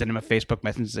send him a Facebook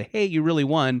message and say, hey, you really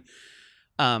won.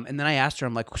 And then I asked her,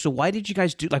 I'm like, so why did you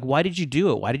guys why did you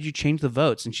do it? Why did you change the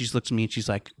votes? And she looks at me and she's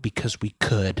like, because we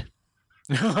could.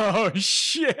 Oh,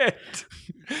 shit.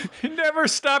 Never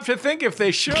stop to think if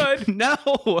they should.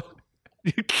 No.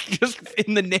 Just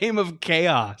in the name of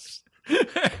chaos.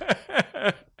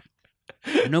 I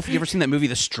don't know if you've ever seen that movie,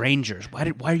 The Strangers.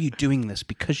 Why are you doing this?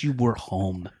 Because you were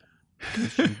home.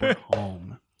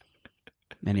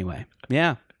 Anyway,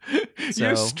 yeah. So,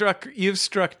 you've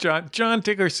struck John. John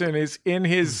Dickerson is in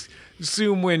his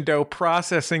Zoom window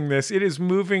processing this. It is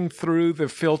moving through the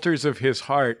filters of his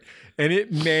heart, and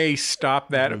it may stop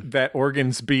that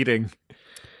organ's beating.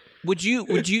 do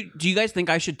you guys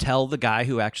think I should tell the guy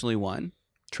who actually won?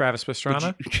 Travis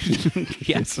Pastrana?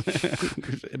 Yes.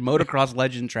 Motocross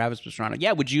legend Travis Pastrana.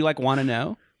 Yeah, would you want to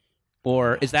know?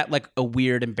 Or is that like a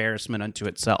weird embarrassment unto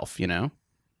itself, you know?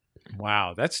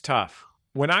 Wow, that's tough.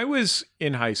 When I was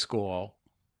in high school,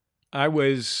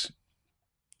 this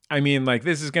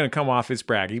is going to come off as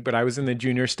braggy, but I was in the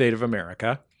junior state of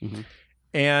America. Mm-hmm.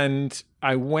 And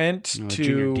I went to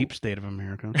junior deep state of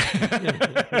America.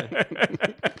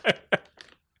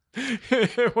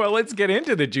 Well, let's get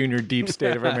into the junior deep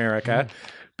state of America,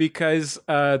 because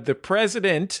the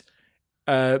president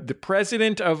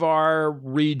of our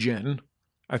region,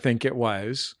 I think it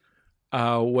was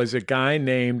a guy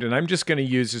named, and I'm just going to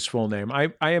use his full name.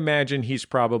 I imagine he's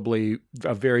probably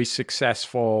a very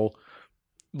successful,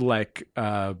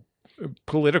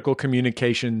 political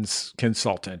communications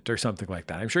consultant or something like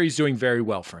that. I'm sure he's doing very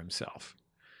well for himself.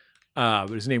 But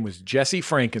his name was Jesse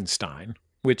Frankenstein,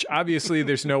 which obviously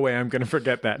there's no way I'm going to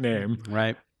forget that name.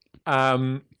 Right.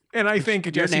 And I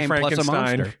think Jesse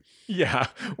Frankenstein,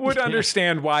 would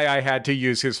understand why I had to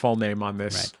use his full name on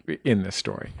this in this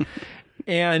story.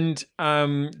 And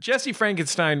Jesse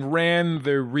Frankenstein ran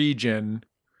the region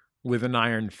with an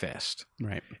iron fist.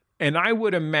 Right. And I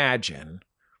would imagine,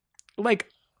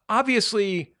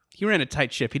 obviously, he ran a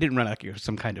tight ship. He didn't run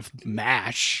some kind of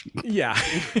MASH. Yeah,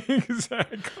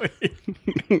 exactly.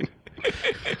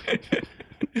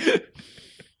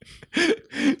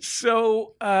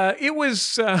 So it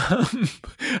was,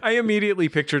 I immediately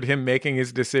pictured him making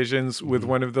his decisions with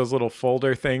one of those little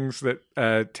folder things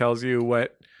that tells you where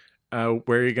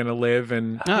you're going to live.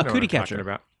 And cootie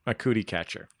catcher. A cootie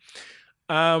catcher.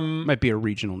 Might be a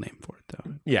regional name for it,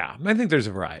 though. Yeah, I think there's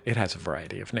a variety. It has a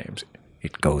variety of names.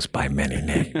 It goes by many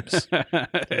names. A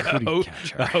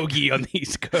hoagie on the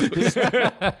East Coast.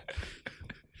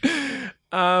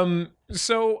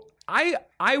 So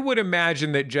I would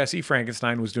imagine that Jesse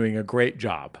Frankenstein was doing a great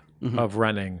job of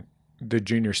running the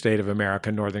Junior State of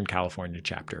America, Northern California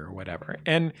chapter or whatever.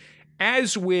 And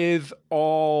as with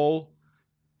all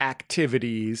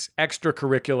activities,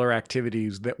 extracurricular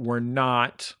activities that were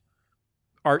not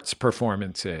arts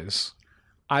performances,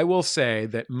 I will say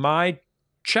that my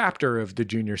chapter of the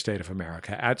Junior State of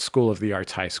America at School of the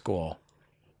Arts High School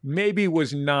maybe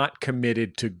was not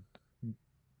committed to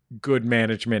good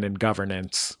management and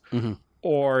governance,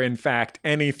 or in fact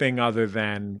anything other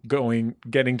than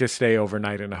getting to stay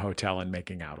overnight in a hotel and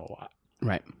making out a lot.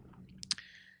 Right.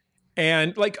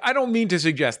 And like, I don't mean to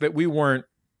suggest that we weren't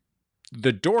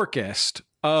the dorkest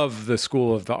of the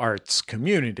School of the Arts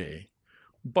community,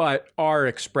 but our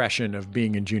expression of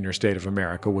being in Junior State of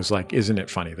America was like, isn't it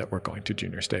funny that we're going to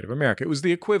Junior State of America? It was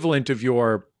the equivalent of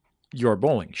your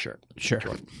bowling shirt. Sure.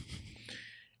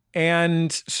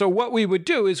 And so what we would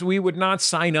do is we would not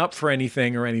sign up for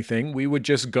anything or anything. We would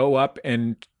just go up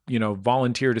and,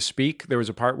 volunteer to speak. There was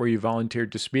a part where you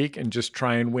volunteered to speak and just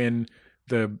try and win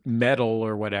the medal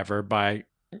or whatever by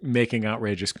making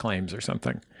outrageous claims or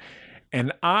something.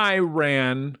 And I,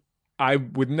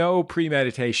 with no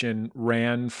premeditation,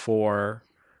 ran for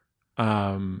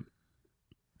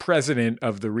president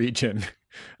of the region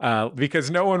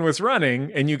because no one was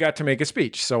running and you got to make a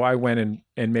speech. So I went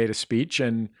and made a speech,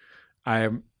 and I,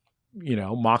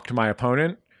 mocked my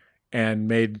opponent and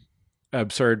made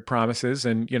absurd promises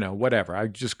and, whatever. I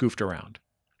just goofed around.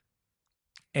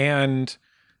 And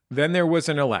then there was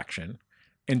an election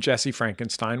and Jesse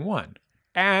Frankenstein won.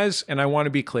 And I want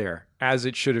to be clear, as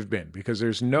it should have been, because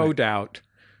there's no doubt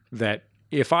that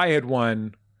if I had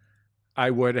won,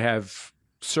 I would have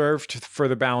served for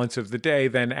the balance of the day,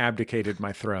 then abdicated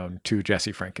my throne to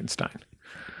Jesse Frankenstein.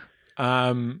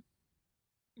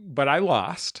 But I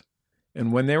lost.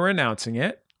 And when they were announcing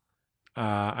it,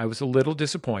 I was a little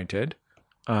disappointed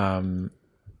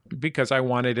because I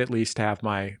wanted at least to have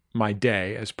my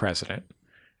day as president.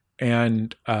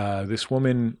 And this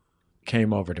woman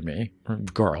came over to me,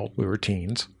 girl, we were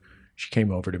teens. She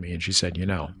came over to me and she said,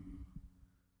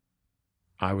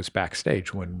 I was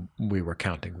backstage when we were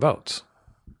counting votes.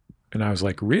 And I was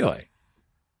like, really?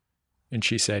 And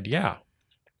she said, yeah.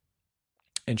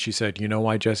 And she said, you know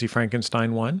why Jesse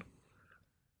Frankenstein won?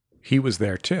 He was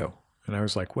there too. And I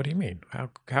was like, what do you mean?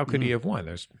 How could he have won?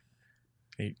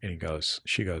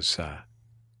 She goes,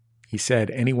 he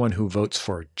said, anyone who votes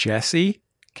for Jesse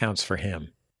counts for him.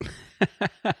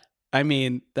 I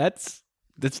mean, that's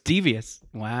devious.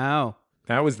 Wow.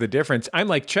 That was the difference. I'm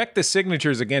like, check the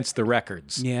signatures against the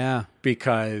records. Yeah.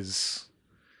 Because,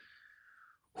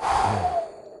 wow.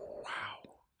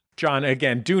 John,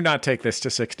 again, do not take this to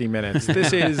 60 Minutes.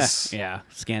 This is... yeah,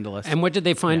 scandalous. And what did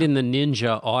they find in the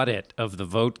ninja audit of the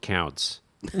vote counts?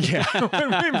 Yeah, when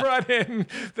we brought in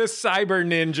the cyber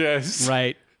ninjas.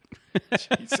 Right.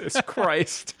 Jesus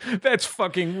Christ. That's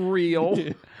fucking real.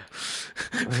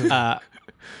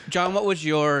 John, what was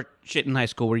your shit in high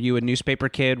school? Were you a newspaper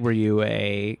kid? Were you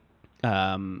a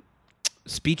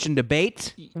speech and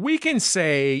debate? We can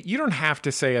say, you don't have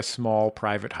to say a small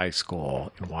private high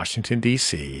school in Washington,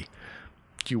 D.C.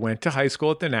 You went to high school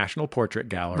at the National Portrait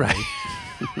Gallery. Right.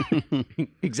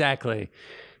 Exactly.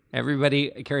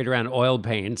 Everybody carried around oil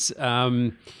paints.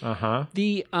 I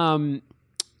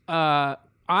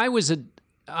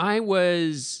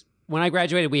was when I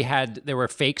graduated, there were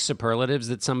fake superlatives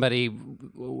that somebody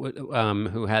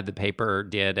who had the paper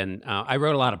did, and I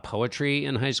wrote a lot of poetry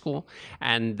in high school.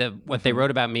 And what they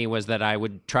wrote about me was that I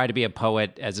would try to be a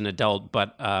poet as an adult,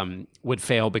 but would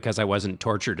fail because I wasn't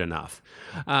tortured enough.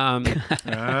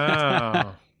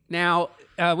 Now,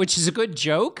 which is a good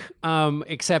joke,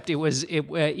 except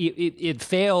it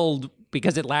failed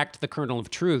because it lacked the kernel of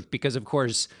truth. Because of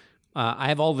course. I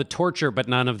have all the torture, but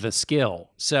none of the skill.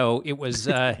 So it was,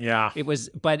 yeah. It was,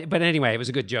 but anyway, it was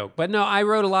a good joke. But no, I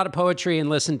wrote a lot of poetry and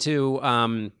listened to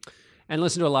a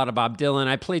lot of Bob Dylan.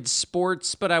 I played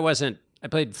sports, but I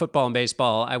played football and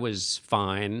baseball. I was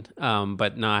fine,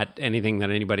 but not anything that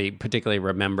anybody particularly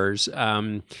remembers.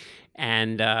 And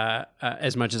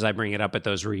as much as I bring it up at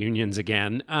those reunions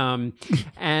again,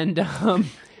 and that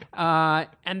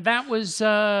was.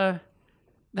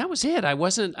 That was it. I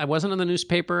wasn't on the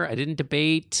newspaper. I didn't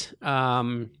debate.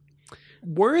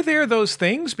 Were there those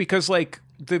things? Because I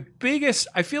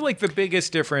feel like the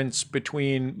biggest difference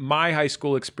between my high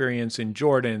school experience and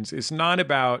Jordan's is not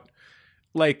about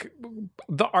like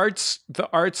the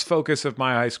arts focus of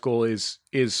my high school is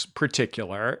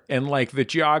particular, and like the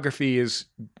geography is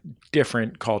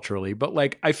different culturally. But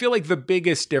like, I feel like the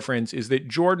biggest difference is that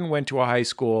Jordan went to a high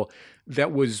school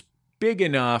that was big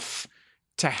enough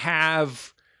to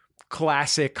have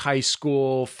classic high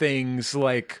school things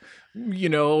like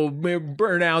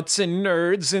burnouts and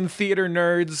nerds and theater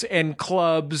nerds and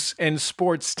clubs and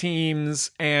sports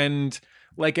teams. And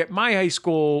like at my high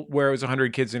school, where it was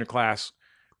 100 kids in a class,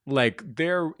 like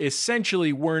there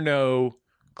essentially were no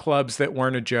clubs that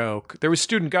weren't a joke. There was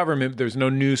student government, but there was no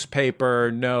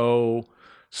newspaper, no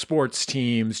sports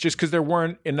teams, just because there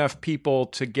weren't enough people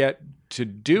to get to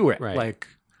do it. Right. Like,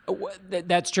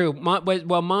 that's true.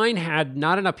 Mine had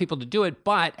not enough people to do it,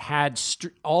 but had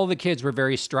all the kids were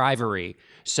very strivery.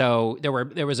 So there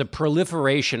was a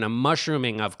proliferation, a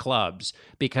mushrooming of clubs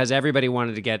because everybody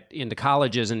wanted to get into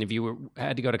colleges, and if you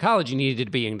had to go to college, you needed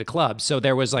to be into clubs. So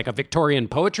there was like a Victorian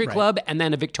poetry club and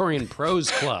then a Victorian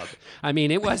prose club. I mean,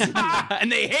 it wasn't.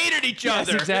 And they hated each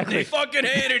other. Yes, exactly. They fucking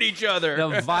hated each other.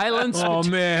 The violence. Oh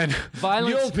man,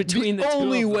 violence between the two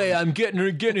only of them. way I'm getting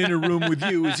in a room with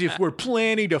you is if we're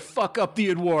planning to fuck up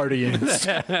the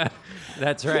Edwardians.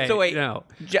 That's right. So wait, no.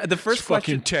 The first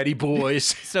Fucking question. teddy boys.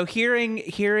 So hearing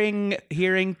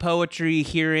poetry,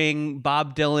 hearing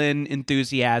Bob Dylan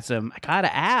enthusiasm, I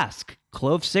gotta ask,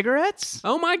 clove cigarettes?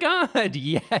 Oh my God!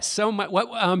 Yes. So my what?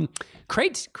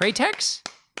 Cratex?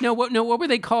 No. What were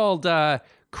they called? That's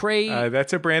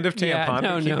a brand of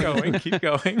tampon. Yeah, Keep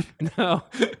going. No.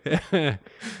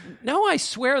 No, I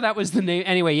swear that was the name.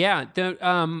 Anyway, yeah.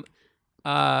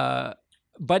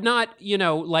 But not,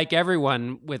 like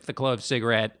everyone with the clove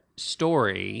cigarette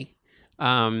story.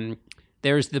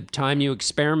 There's the time you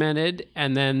experimented,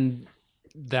 and then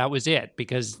that was it,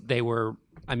 because they were.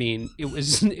 I mean,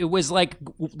 it was like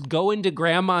go into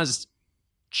grandma's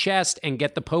chest and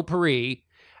get the potpourri,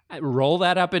 roll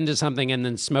that up into something, and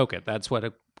then smoke it. That's what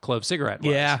a clove cigarette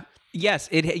was. Yeah. Yes,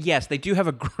 they do have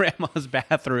a grandma's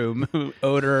bathroom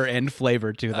odor and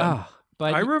flavor to them. Oh,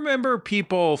 but I remember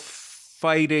people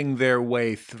fighting their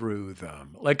way through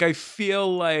them. Like I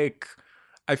feel like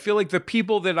the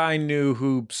people that I knew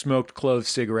who smoked clove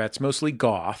cigarettes, mostly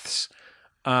goths,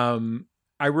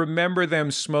 I remember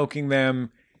them smoking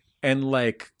them, and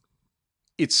like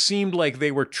it seemed like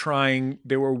they were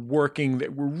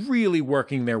really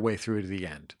working their way through to the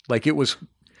end. Like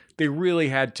they really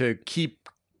had to keep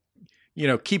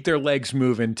their legs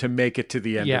moving to make it to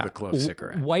the end of the clove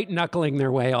cigarette. White knuckling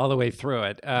their way all the way through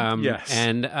it. Yes.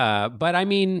 And but I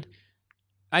mean,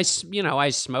 I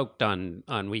smoked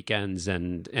on weekends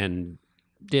and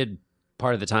did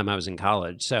part of the time I was in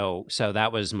college. So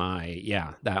that was my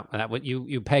that what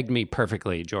you pegged me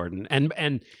perfectly, Jordan.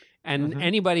 And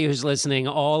anybody who's listening,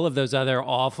 all of those other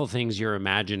awful things you're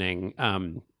imagining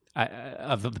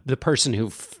of the person who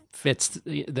fits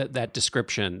that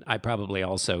description, I probably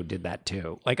also did that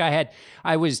too. Like I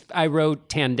wrote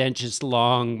tendentious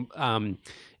long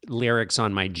lyrics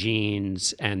on my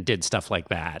jeans and did stuff like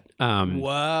that.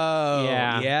 Whoa.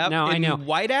 Yeah. No, I know.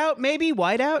 Whiteout, maybe?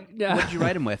 Whiteout? What did you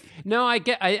write them with? No, I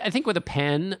think with a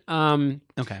pen.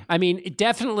 Okay. I mean,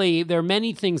 definitely there are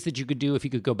many things that you could do if you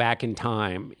could go back in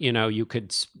time. You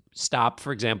could stop,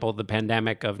 for example, the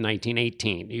pandemic of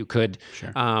 1918. You could,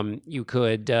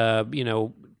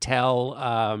 tell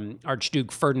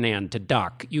Archduke Ferdinand to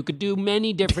duck. You could do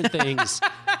many different things.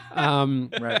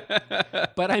 Right.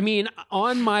 But I mean,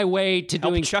 on my way to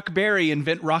doing Chuck Berry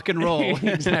invent rock and roll.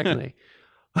 Exactly.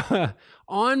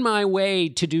 On my way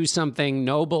to do something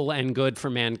noble and good for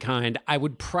mankind, I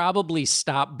would probably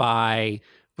stop by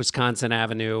Wisconsin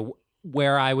Avenue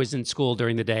where I was in school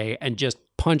during the day and just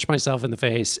punch myself in the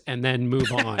face and then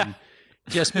move on.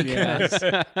 Just because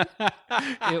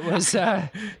it was...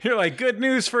 You're like, good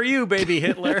news for you, baby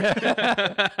Hitler.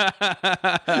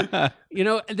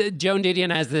 Joan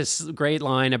Didion has this great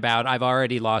line about, I've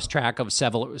already lost track of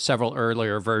several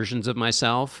earlier versions of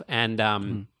myself. And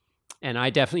I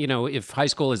definitely, if high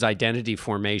school is identity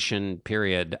formation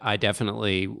period, I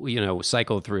definitely,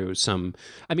 cycle through some...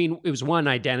 I mean, it was one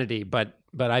identity, but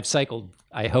I've cycled,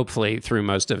 hopefully, through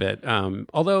most of it.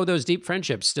 Although those deep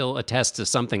friendships still attest to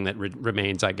something that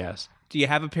remains, I guess. Do you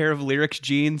have a pair of lyrics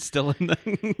jeans still in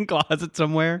the closet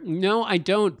somewhere? No, I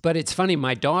don't. But it's funny.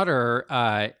 My daughter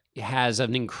has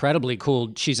an incredibly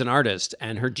cool... She's an artist,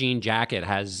 and her jean jacket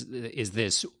is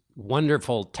this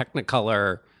wonderful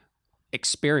Technicolor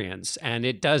experience, and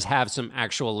it does have some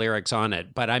actual lyrics on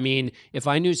it. But I mean, if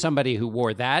I knew somebody who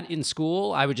wore that in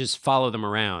school, I would just follow them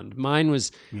around. Mine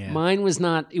was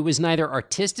not, it was neither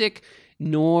artistic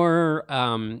nor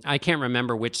I can't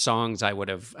remember which songs I would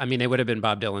have. I mean, they would have been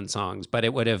Bob Dylan songs, but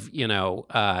it would have,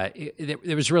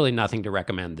 there was really nothing to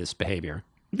recommend this behavior.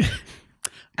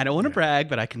 I don't want to brag,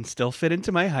 but I can still fit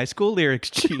into my high school lyrics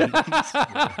jeans.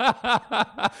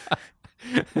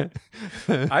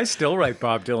 I still write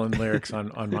Bob Dylan lyrics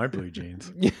on my blue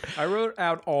jeans. I wrote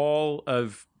out all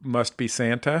of Must Be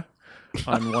Santa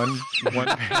on one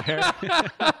pair.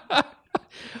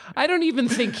 I don't even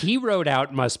think he wrote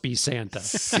out "must be Santa."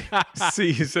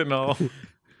 Seasonal.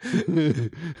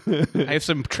 I have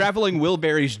some traveling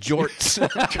Wilburys jorts.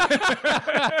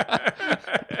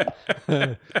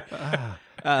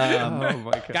 Oh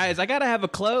my God. Guys, I gotta have a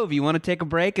clove. You want to take a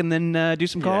break and then do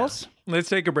some calls? Let's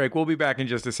take a break. We'll be back in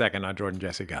just a second on Jordan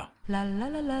Jesse Go. La la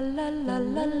la la la la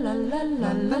la la la la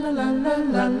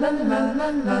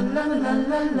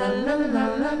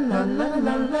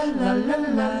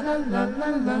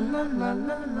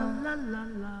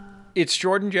It's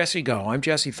Jordan Jesse Go. I'm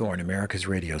Jesse Thorne, America's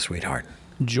radio sweetheart.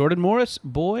 Jordan Morris,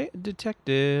 boy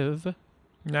detective.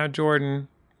 Now, Jordan,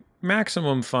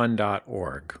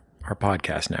 MaximumFun.org, our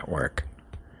podcast network,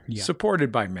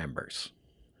 supported by members.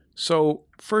 So,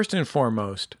 first and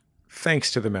foremost,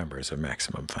 thanks to the members of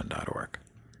MaximumFun.org.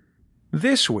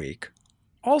 This week,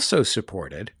 also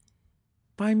supported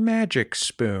by Magic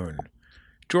Spoon.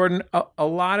 Jordan, a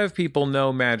lot of people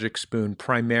know Magic Spoon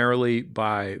primarily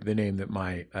by the name that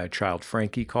my child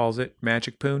Frankie calls it,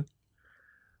 Magic Poon.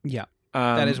 Yeah,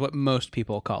 that is what most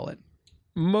people call it.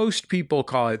 Most people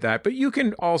call it that, but you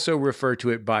can also refer to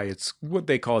it by its what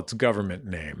they call its government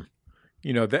name.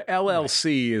 You know, the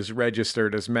LLC is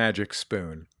registered as Magic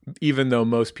Spoon, even though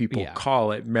most people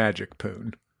call it Magic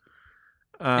Poon.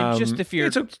 And just if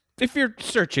you're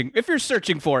searching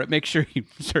for it, make sure you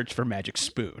search for Magic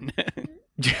Spoon.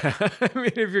 Yeah, I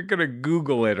mean, if you're gonna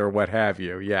Google it or what have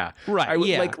you, yeah, right.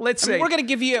 Like, let's say we're gonna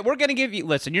give you.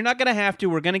 Listen, you're not gonna have to.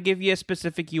 We're gonna give you a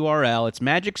specific URL. It's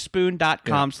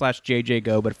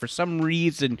magicspoon.com/JJGo. But if for some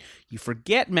reason you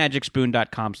forget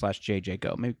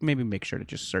magicspoon.com/JJGo, maybe make sure to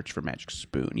just search for Magic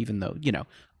Spoon, even though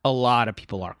a lot of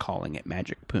people are calling it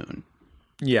Magic Poon.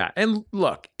 Yeah, and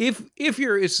look, if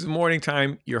it's the morning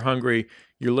time, you're hungry,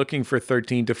 you're looking for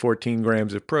 13 to 14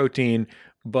 grams of protein,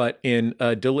 but in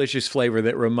a delicious flavor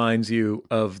that reminds you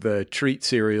of the treat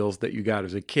cereals that you got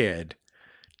as a kid,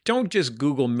 don't just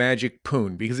Google Magic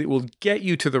Poon because it will get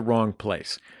you to the wrong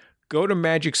place. Go to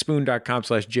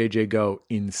magicspoon.com/JJGo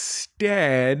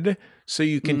instead so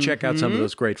you can check out some of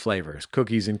those great flavors.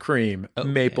 Cookies and cream,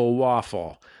 maple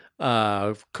waffle,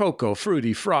 cocoa,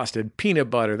 fruity, frosted,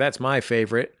 peanut butter. That's my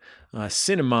favorite.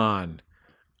 Cinnamon,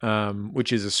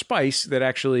 which is a spice that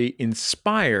actually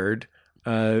inspired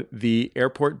the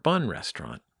Airport Bun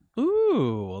restaurant.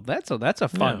 Ooh, that's a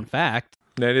fun fact.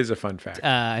 That is a fun fact.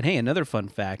 And hey, another fun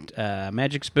fact: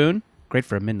 Magic Spoon, great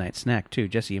for a midnight snack too.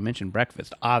 Jesse, you mentioned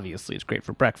breakfast. Obviously, it's great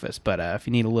for breakfast, but if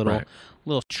you need a little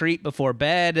treat before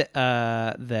bed,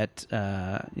 that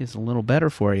is a little better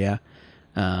for you.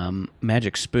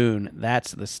 Magic Spoon,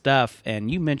 that's the stuff. And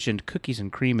you mentioned cookies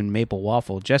and cream and maple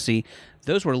waffle. Jesse,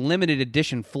 those were limited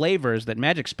edition flavors that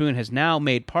Magic Spoon has now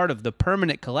made part of the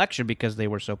permanent collection because they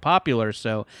were so popular.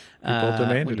 So people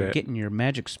demanded when you're it. Getting your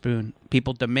Magic Spoon,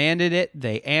 people demanded it.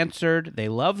 They answered. They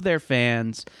love their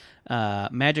fans.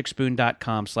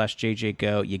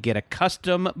 Magicspoon.com/JJGo. You get a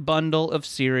custom bundle of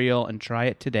cereal and try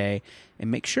it today.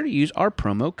 And make sure to use our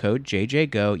promo code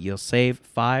JJGo. You'll save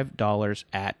 $5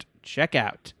 at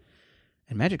checkout.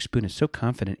 And Magic Spoon is so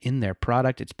confident in their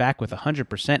product, it's back with a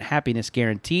 100% happiness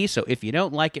guarantee. So if you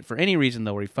don't like it for any reason,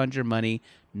 they'll refund your money.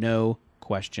 No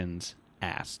questions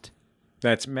asked.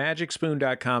 That's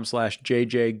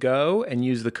magicspoon.com/JJGo and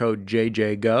use the code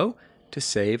JJGo to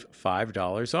save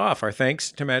 $5 off. Our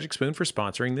thanks to Magic Spoon for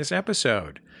sponsoring this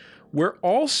episode. We're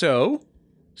also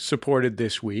supported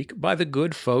this week by the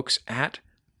good folks at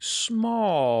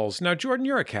Smalls. Now, Jordan,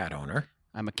 you're a cat owner.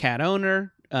 I'm a cat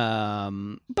owner.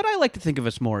 But I like to think of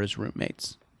us more as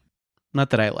roommates.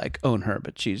 Not that I own her,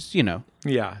 but she's,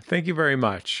 Yeah, thank you very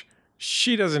much.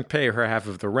 She doesn't pay her half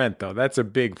of the rent, though. That's a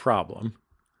big problem.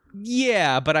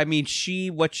 Yeah, but I mean,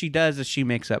 what she does is she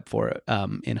makes up for it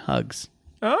in hugs.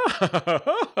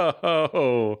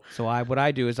 Oh. So what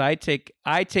I do is I take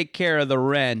care of the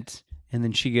rent, and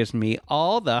then she gives me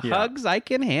all the hugs I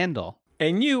can handle.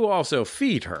 And you also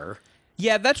feed her.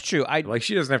 Yeah, that's true.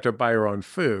 She doesn't have to buy her own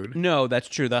food. No, that's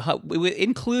true. The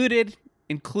included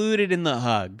in the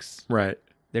hugs. Right.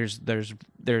 There's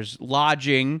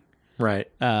lodging. Right.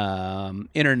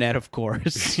 Internet, of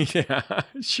course. Yeah,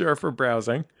 sure, for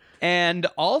browsing. And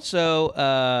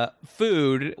also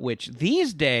food, which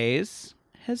these days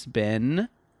has been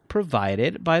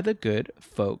provided by the good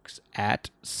folks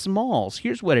at Smalls.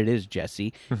 Here's what it is,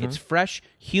 Jesse. It's fresh,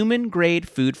 human-grade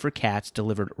food for cats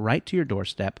delivered right to your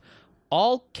doorstep,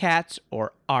 all cats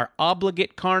are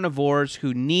obligate carnivores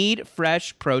who need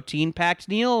fresh protein-packed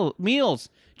meals.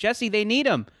 Jesse, they need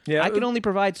them. Yeah. I can only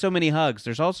provide so many hugs.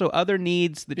 There's also other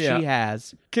needs that she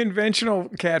has. Conventional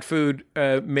cat food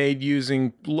made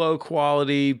using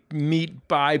low-quality meat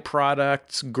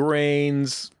byproducts,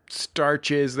 grains,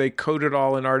 starches, they coat it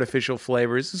all in artificial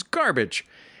flavors. It's garbage.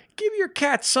 Give your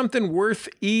cat something worth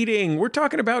eating. We're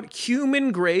talking about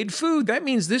human-grade food. That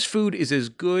means this food is as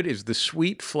good as the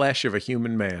sweet flesh of a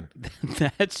human man.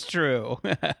 That's true.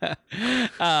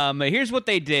 Here's what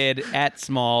they did at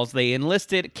Smalls. They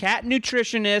enlisted cat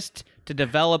nutritionists to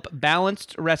develop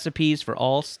balanced recipes for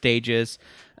all stages.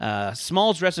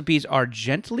 Smalls recipes are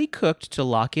gently cooked to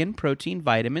lock in protein,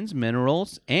 vitamins,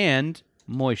 minerals, and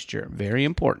moisture. Very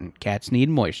important. Cats need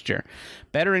moisture.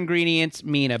 Better ingredients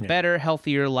mean a better,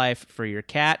 healthier life for your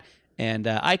cat. And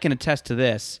I can attest to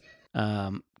this.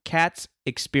 Cats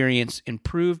experience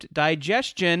improved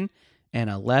digestion and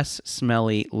a less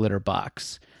smelly litter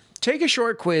box. Take a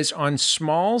short quiz on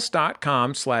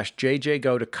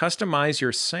smalls.com/JJGo to customize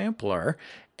your sampler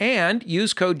and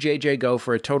use code JJGo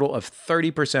for a total of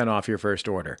 30% off your first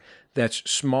order. That's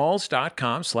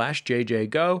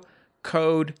smalls.com/JJGo,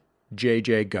 code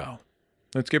JJGo.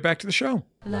 Let's get back to the show.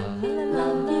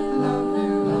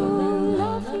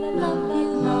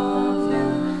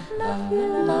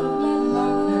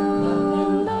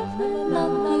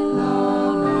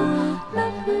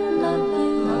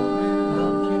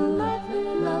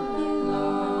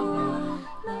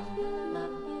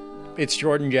 It's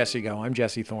Jordan Jesse Go. I'm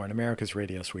Jesse Thorne, America's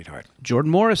radio sweetheart. Jordan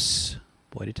Morris,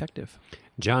 boy detective.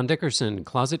 John Dickerson,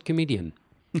 closet comedian.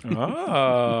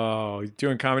 Oh,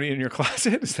 doing comedy in your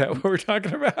closet? Is that what we're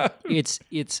talking about? It's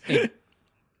a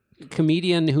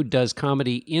comedian who does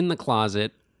comedy in the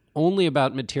closet, only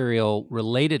about material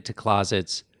related to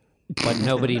closets, but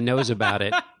nobody knows about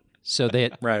it. So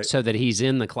that he's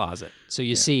in the closet. So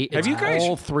you see, it's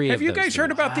all three of those. Have you guys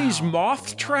heard about these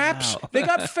moth traps? They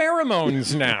got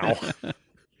pheromones now.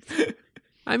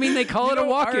 I mean, they call it a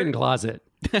walk-in closet.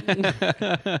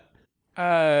 There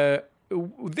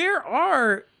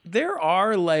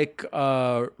are like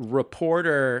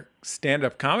reporter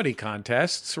stand-up comedy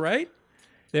contests, right?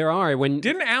 There are.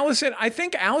 I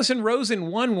think Allison Rosen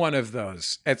won one of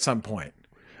those at some point.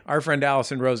 Our friend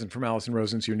Allison Rosen from Allison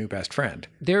Rosen's Your New Best Friend.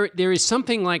 There is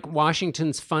something like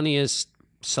Washington's Funniest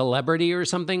Celebrity or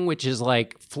something, which is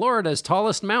like Florida's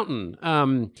tallest mountain.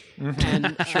 And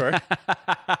Sure.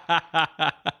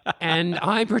 And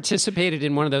I participated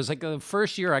in one of those. Like the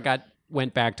first year I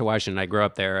went back to Washington. I grew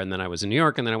up there, and then I was in New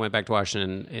York, and then I went back to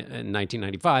Washington in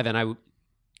 1995, and I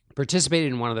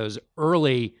participated in one of those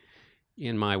early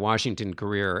in my Washington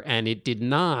career, and it did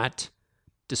not,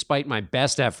 despite my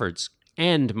best efforts,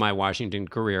 end my Washington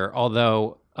career,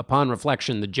 although upon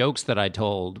reflection, the jokes that I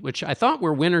told, which I thought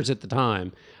were winners at the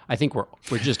time, I think were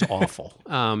just awful.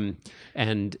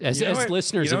 And as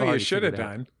listeners have already should have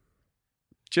done,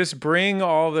 just bring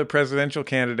all the presidential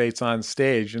candidates on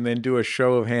stage and then do a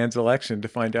show of hands election to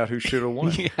find out who should have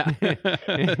won.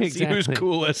 Exactly. See who's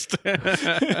coolest.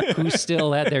 Who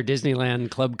still had their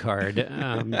Disneyland club card.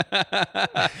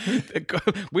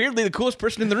 Weirdly, the coolest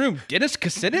person in the room, Dennis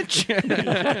Kucinich.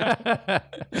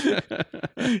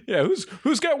 Yeah,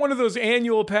 who's got one of those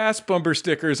annual pass bumper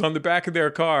stickers on the back of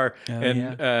their car?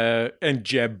 And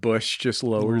Jeb Bush just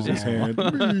lowers his hand.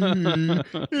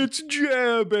 It's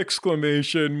Jeb!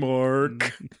 Exclamation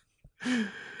mark.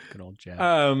 Good old Jeb.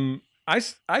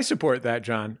 I support that,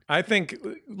 John. I think,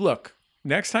 look,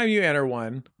 next time you enter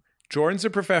one, Jordan's a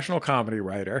professional comedy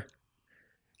writer.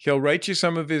 He'll write you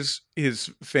some of his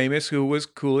famous who was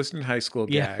coolest in high school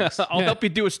gags. I'll help you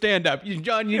do a stand-up.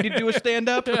 John, you need to do a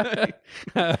stand-up?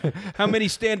 How many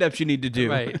stand-ups you need to do?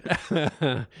 Right.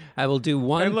 I will do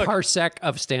one parsec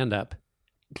of stand-up.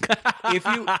 If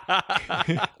you...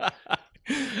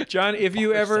 John, if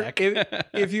you ever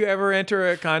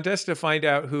enter a contest to find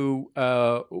out who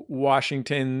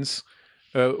Washington's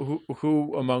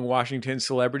who among Washington's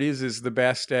celebrities is the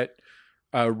best at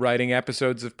writing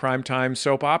episodes of primetime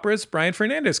soap operas, Brian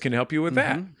Fernandez can help you with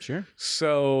that. Sure.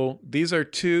 So these are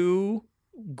two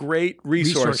great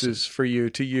resources for you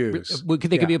to use.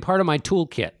 They could be a part of my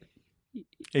toolkit.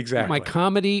 Exactly.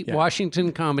 My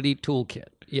Washington comedy toolkit.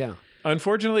 Yeah.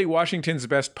 Unfortunately, Washington's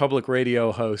best public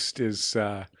radio host is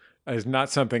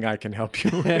not something I can help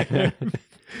you with.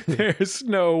 There's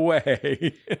no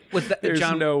way. There's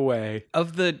John, no way.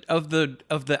 Of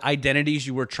the identities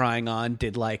you were trying on,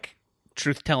 did like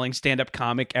truth-telling stand-up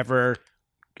comic ever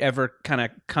kind of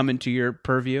come into your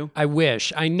purview? I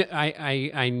wish.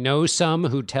 I know some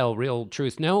who tell real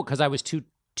truth. No, because I was too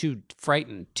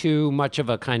frightened. Too much of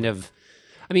a kind of.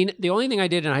 I mean, the only thing I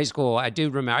did in high school, I do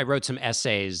remember, I wrote some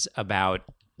essays about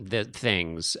the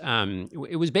things.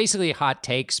 It was basically hot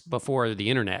takes before the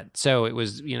internet. So it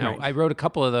was, Right. I wrote a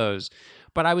couple of those,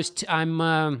 but I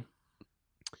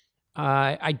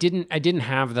didn't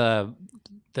have the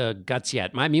guts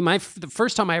yet. The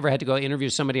first time I ever had to go interview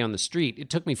somebody on the street, it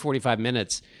took me 45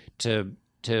 minutes to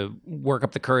work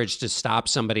up the courage to stop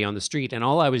somebody on the street, and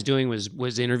all I was doing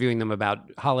was interviewing them about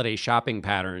holiday shopping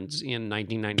patterns in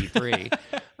 1993.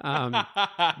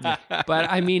 But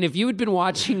I mean, if you had been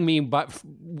watching me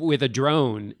with a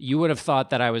drone, you would have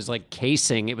thought that I was like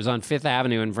casing. It was on Fifth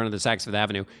Avenue in front of the Saks Fifth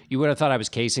Avenue. You would have thought I was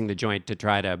casing the joint to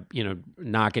try to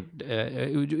knock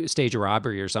it, stage a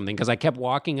robbery or something, because I kept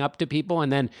walking up to people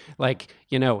and then like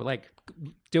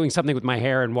doing something with my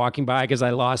hair and walking by because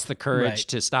I lost the courage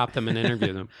to stop them and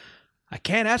interview them. I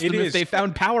can't ask them if they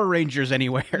found Power Rangers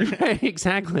anywhere. Right,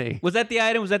 exactly. Was that the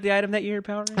item? Was that the item that year,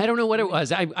 Power Rangers? I don't know what it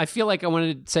was. I feel like I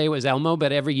wanted to say it was Elmo,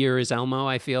 but every year is Elmo,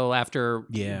 I feel, after.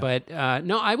 Yeah. But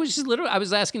no, I was just I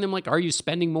was asking them, like, are you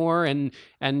spending more? And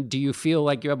do you feel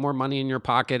like you have more money in your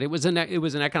pocket? It was an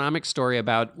economic story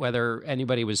about whether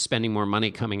anybody was spending more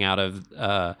money coming out of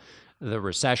the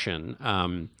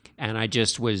recession. And I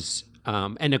just was,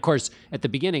 and of course, at the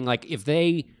beginning, like, if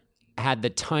they had the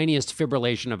tiniest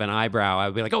fibrillation of an eyebrow, I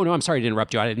would be like, "Oh no, I'm sorry to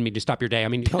interrupt you. I didn't mean to stop your day. I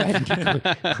mean, go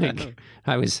ahead."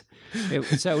 I was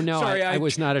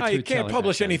not a truth I can't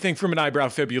publish anything from an eyebrow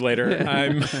fibrillator.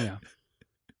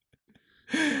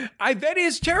 That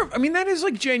is terrifying. I mean, that is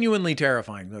like genuinely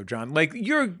terrifying, though, John. Like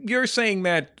you're saying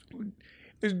that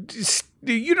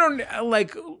you don't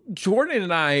like Jordan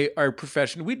and I are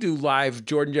professional. We do live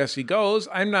Jordan Jesse Goes.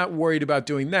 I'm not worried about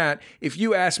doing that. If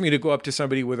you asked me to go up to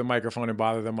somebody with a microphone and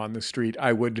bother them on the street,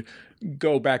 I would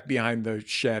go back behind the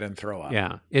shed and throw up.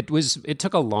 Yeah, it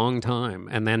took a long time,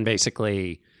 and then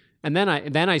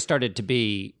I started to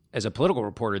be, as a political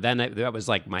reporter, then that was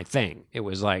like my thing. It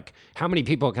was like, how many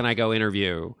people can I go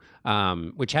interview?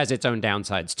 Which has its own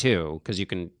downsides too, because you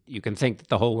can think that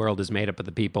the whole world is made up of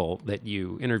the people that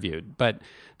you interviewed. But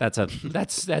that's a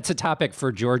topic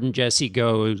for Jordan Jesse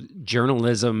Go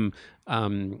journalism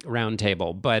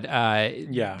roundtable. But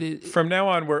from now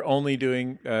on, we're only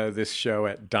doing this show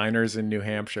at diners in New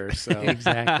Hampshire. So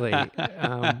exactly.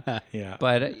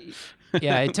 But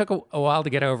it took a while to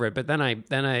get over it. But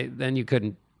then you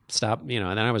couldn't stop, and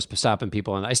then I was stopping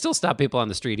people, and I still stop people on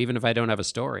the street, even if I don't have a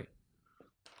story.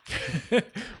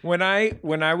 When I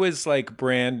was like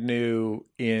brand new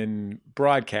in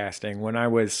broadcasting,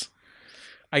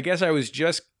 I guess I was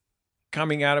just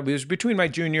coming out of, it was between my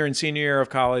junior and senior year of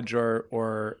college,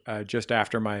 or just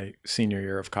after my senior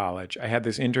year of college. I had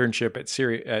this internship at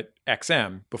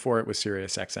XM before it was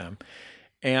Sirius XM,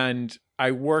 and I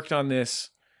worked on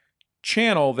this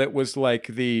channel that was like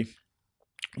the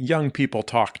young people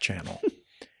talk channel.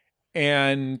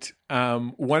 And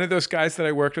one of those guys that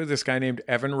I worked with, this guy named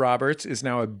Evan Roberts, is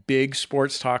now a big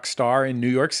sports talk star in New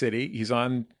York City. He's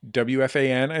on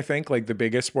WFAN, I think, like the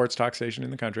biggest sports talk station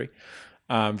in the country.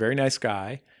 Very nice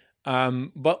guy.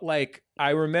 But like, I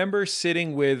remember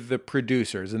sitting with the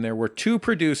producers, and there were 2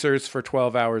 producers for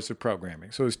 12 hours of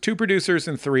programming. So it was 2 producers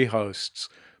and 3 hosts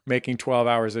making 12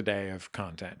 hours a day of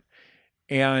content.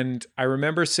 And I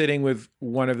remember sitting with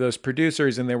one of those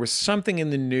producers, and there was something in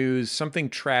the news, something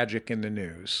tragic in the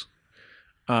news.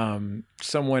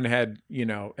 Someone had,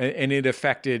 and it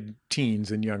affected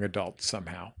teens and young adults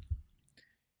somehow.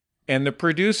 And the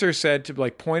producer said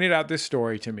pointed out this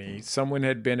story to me. Someone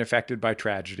had been affected by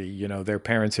tragedy. Their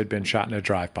parents had been shot in a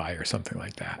drive-by or something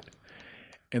like that.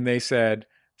 And they said,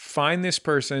 find this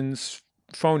person's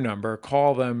phone number,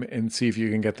 call them, and see if you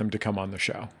can get them to come on the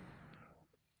show.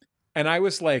 And I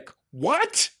was like,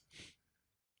 what?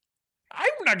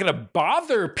 I'm not going to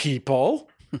bother people.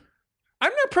 I'm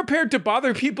not prepared to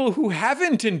bother people who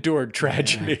haven't endured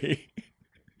tragedy.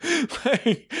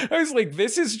 I was like,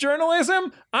 this is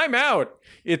journalism? I'm out.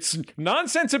 It's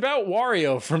nonsense about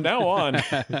Wario from now on.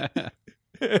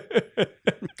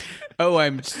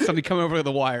 I'm somebody coming over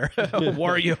the wire.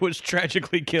 Wario was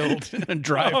tragically killed in a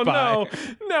drive-by. Oh, no.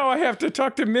 Now I have to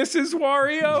talk to Mrs.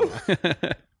 Wario.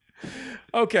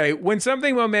 Okay, when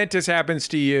something momentous happens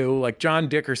to you, like John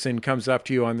Dickerson comes up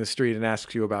to you on the street and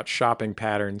asks you about shopping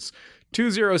patterns,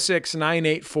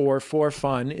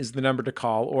 206-984-4FUN is the number to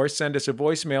call, or send us a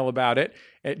voicemail about it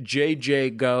at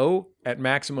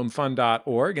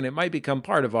jjgo@MaximumFun.org, and it might become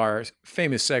part of our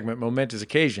famous segment, Momentous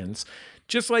Occasions,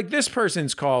 just like this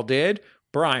person's call did.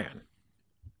 Brian.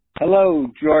 Hello,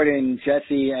 Jordan,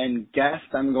 Jesse, and guest.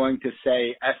 I'm going to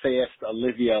say essayist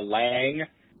Olivia Lang.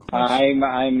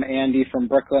 I'm Andy from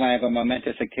Brooklyn. I have a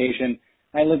momentous occasion.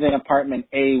 I live in apartment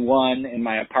A1 in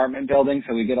my apartment building,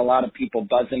 so we get a lot of people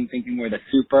buzzing thinking we're the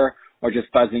super, or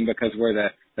just buzzing because we're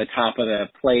the top of the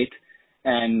plate.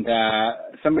 And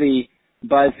somebody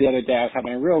buzzed the other day. I was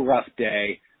having a real rough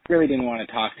day, really didn't want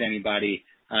to talk to anybody.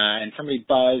 And somebody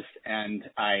buzzed, and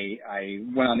I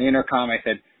went on the intercom. I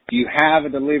said, "Do you have a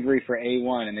delivery for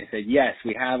A1?" And they said, "Yes,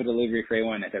 we have a delivery for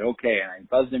A1." I said, "Okay." And I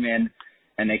buzzed them in,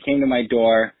 and they came to my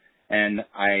door, and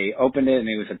I opened it, and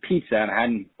it was a pizza, and I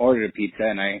hadn't ordered a pizza.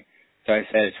 And so I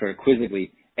said sort of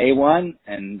quizzically, "A1?"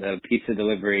 And the pizza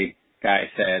delivery guy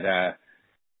said,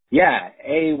 "Yeah,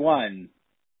 A1.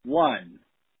 1.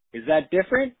 Is that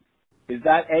different? Is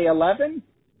that A11?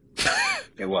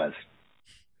 It was.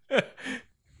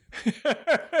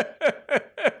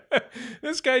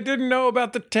 This guy didn't know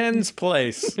about the tens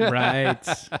place. Right.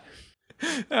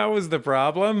 That was the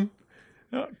problem.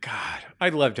 Oh, God.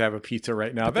 I'd love to have a pizza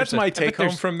right now. That's my take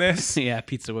home from this. Yeah,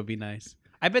 pizza would be nice.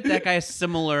 I bet that guy has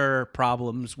similar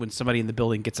problems when somebody in the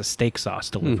building gets a steak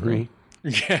sauce delivery.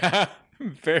 Yeah.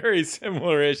 Very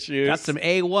similar issues. Got some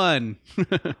A1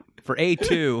 for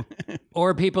A2.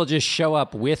 Or people just show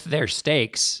up with their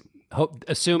steaks,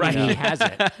 assuming he has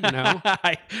it. You know,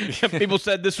 People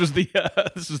said this was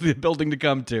the building to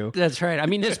come to. that's right. I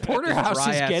mean, this porterhouse is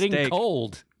Dry-ass getting steak.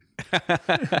 cold.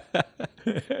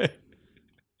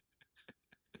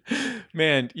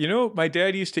 Man, my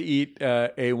dad used to eat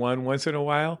A1 once in a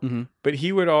while, but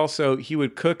he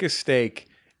would cook a steak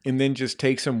and then just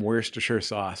take some Worcestershire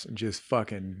sauce and just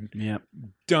fucking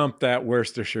dump that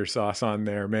Worcestershire sauce on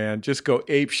there, man. Just go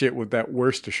ape shit with that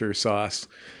Worcestershire sauce.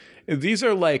 These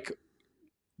are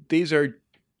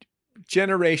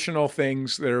generational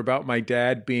things that are about my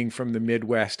dad being from the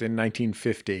Midwest in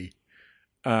 1950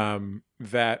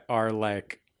 that are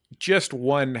like just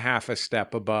one half a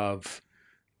step above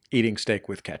eating steak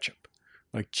with ketchup.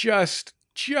 Like just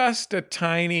a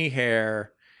tiny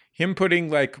hair. Him putting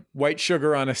like white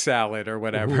sugar on a salad or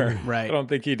whatever. Ooh, right. I don't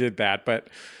think he did that, but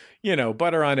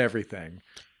butter on everything.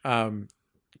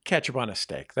 Ketchup on a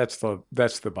steak. That's the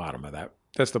bottom of that.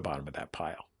 That's the bottom of that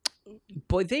pile.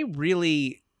 Boy, they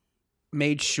really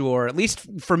made sure, at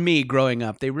least for me growing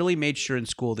up, they really made sure in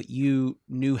school that you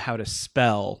knew how to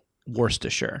spell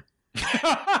Worcestershire.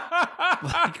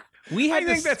 I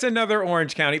think that's another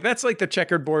Orange County. That's like the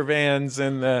checkered Borvans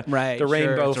and the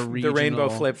rainbow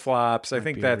flip flops. I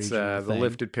think that's the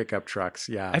lifted pickup trucks.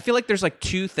 Yeah, I feel like there's like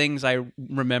two things I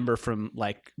remember from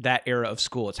like that era of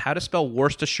school. It's how to spell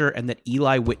Worcestershire and that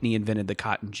Eli Whitney invented the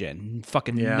cotton gin.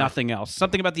 Fucking nothing else.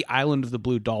 Something about the island of the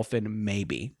Blue Dolphin,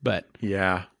 maybe. But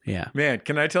yeah. Man,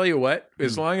 can I tell you what?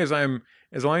 As long as I'm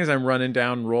running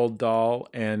down Roald Dahl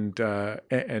and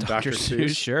Dr.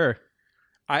 Seuss, sure.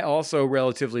 I also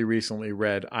relatively recently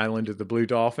read Island of the Blue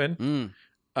Dolphin.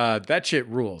 That shit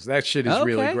rules. That shit is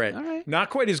really great. Right. Not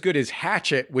quite as good as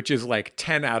Hatchet, which is like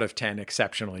 10 out of 10,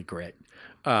 exceptionally great.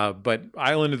 But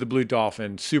Island of the Blue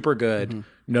Dolphin, super good,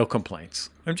 no complaints.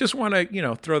 I just want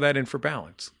to, throw that in for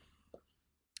balance.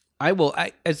 I will.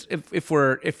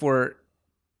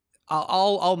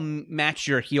 I'll match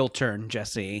your heel turn,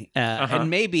 Jesse, and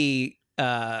maybe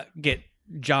get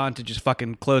John to just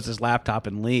fucking close his laptop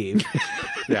and leave.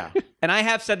 Yeah. And I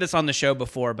have said this on the show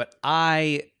before, but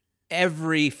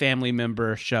every family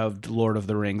member shoved Lord of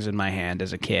the Rings in my hand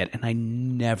as a kid, and I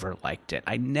never liked it.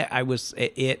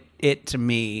 It to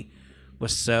me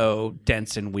was so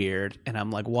dense and weird, and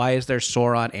I'm like, why is there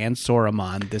Sauron and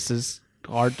Saruman? This is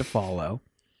hard to follow.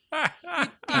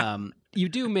 You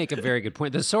do make a very good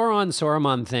point. The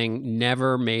Saruman thing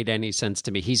never made any sense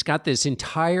to me. He's got this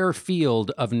entire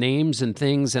field of names and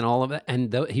things and all of that,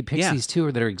 and he picks these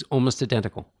two that are almost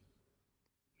identical.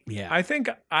 Yeah. I think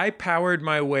I powered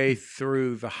my way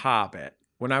through The Hobbit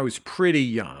when I was pretty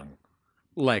young,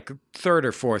 like third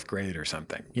or fourth grade or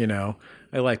something,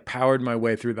 I like powered my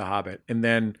way through The Hobbit and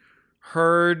then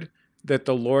heard that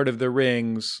The Lord of the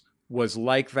Rings was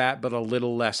like that, but a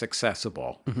little less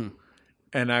accessible. Mm-hmm.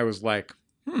 And I was like,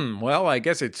 well, I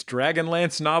guess it's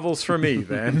Dragonlance novels for me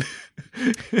then.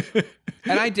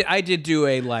 And I did do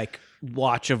a like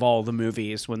watch of all the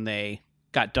movies when they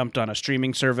got dumped on a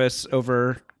streaming service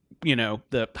over,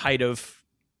 the height of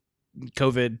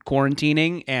COVID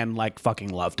quarantining, and like fucking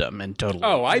loved them and totally.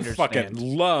 Oh, I fucking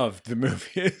loved the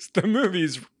movies. The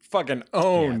movies fucking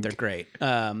owned. Yeah, they're great.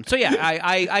 So yeah,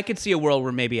 I could see a world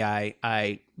where maybe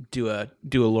I do a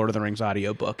Lord of the Rings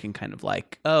audiobook and kind of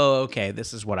like, oh, okay,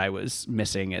 this is what I was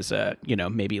missing as a,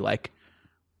 maybe like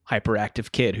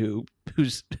hyperactive kid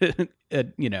whose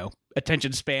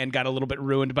attention span got a little bit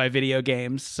ruined by video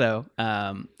games. So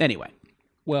anyway.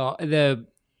 Well,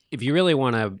 if you really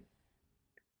want to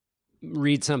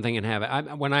read something and have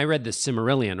it. When I read the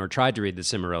Silmarillion, or tried to read the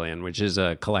Silmarillion, which is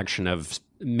a collection of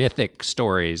mythic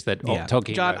stories that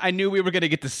Tolkien John, wrote. I knew we were going to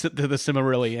get to the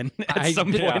Silmarillion at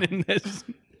some point in this.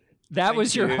 That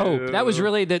was your hope. That was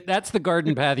really that's the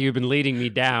garden path you've been leading me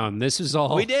down. This is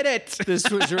all. We did it. This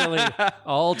was really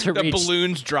all to The reach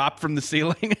balloons dropped from the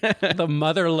ceiling. the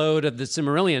mother lode of the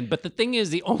Silmarillion. But the thing is,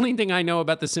 the only thing I know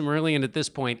about the Silmarillion at this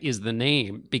point is the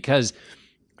name, because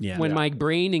when my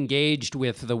brain engaged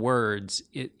with the words,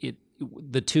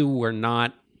 the two were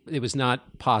not. It was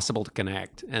not possible to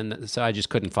connect, and so I just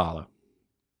couldn't follow.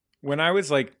 When I was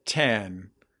like 10,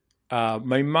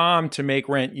 my mom, to make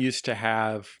rent, used to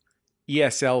have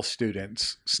ESL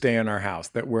students stay in our house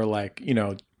that were like,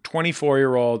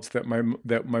 24-year-olds that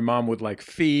my mom would like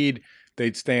feed.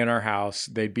 They'd stay in our house.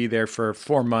 They'd be there for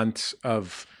 4 months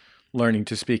of learning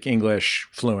to speak English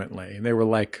fluently. And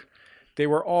they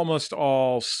were almost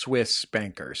all Swiss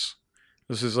bankers.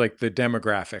 This is like the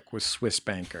demographic was Swiss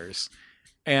bankers.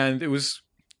 And it was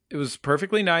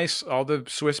perfectly nice. All the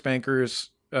Swiss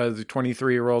bankers, the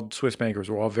 23-year-old Swiss bankers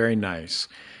were all very nice.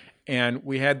 And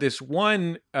we had this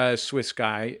one Swiss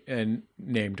guy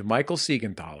named Michael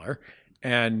Siegenthaler,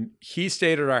 and he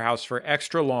stayed at our house for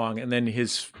extra long. And then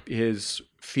his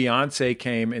fiance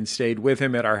came and stayed with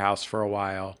him at our house for a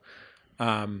while.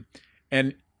 And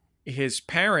his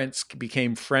parents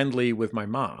became friendly with my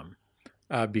mom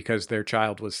because their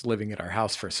child was living at our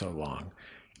house for so long.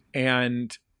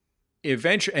 And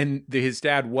eventually, his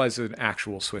dad was an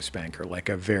actual Swiss banker, like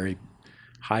a very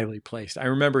highly placed. I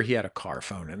remember he had a car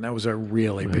phone, and that was a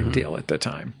really big deal at the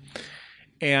time.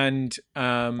 And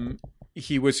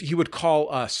he would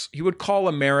call us. He would call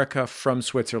America from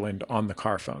Switzerland on the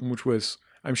car phone, which was,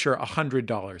 I'm sure,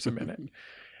 $100 a minute.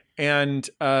 And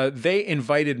they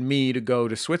invited me to go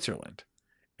to Switzerland,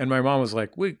 and my mom was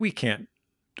like, "We can't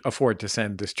afford to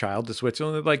send this child to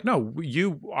Switzerland." They're like, "No,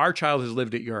 our child has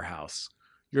lived at your house.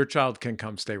 Your child can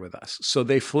come stay with us." So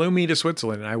they flew me to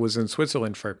Switzerland, and I was in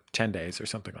Switzerland for 10 days or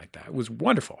something like that. It was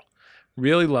wonderful.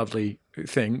 Really lovely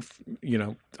thing.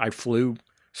 I flew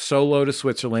solo to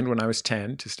Switzerland when I was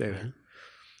 10 to stay there.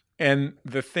 And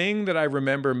the thing that I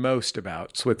remember most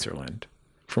about Switzerland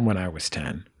from when I was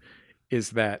 10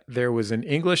 is that there was an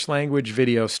English language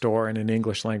video store and an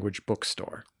English language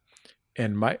bookstore.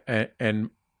 And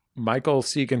Michael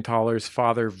Siegenthaler's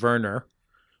father, Werner,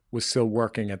 was still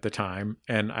working at the time.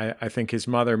 And I think his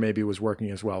mother maybe was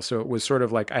working as well. So it was sort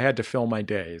of like I had to fill my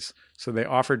days. So they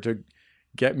offered to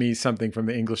get me something from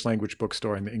the English language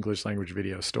bookstore and the English language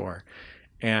video store.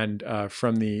 And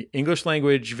from the English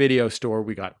language video store,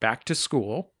 we got Back to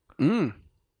School. Good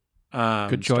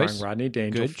choice. Starring Rodney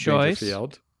Good choice.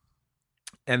 Dangerfield.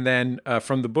 And then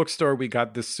from the bookstore, we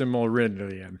got the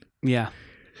Silmarillion. Yeah.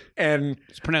 And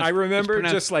I remember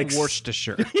just like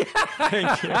Worcestershire.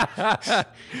 Thank you.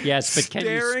 Yes, but can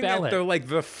you staring spell at it?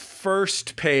 the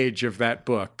first page of that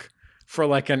book for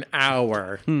like an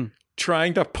hour,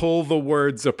 trying to pull the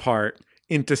words apart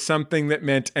into something that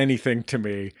meant anything to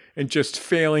me, and just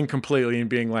failing completely and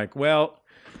being like, well,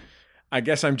 I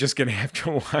guess I'm just going to have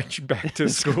to watch Back to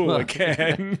School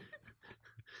again.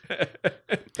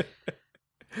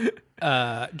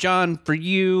 John, for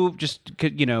you, just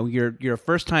you're a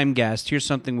first-time guest. Here's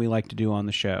something we like to do on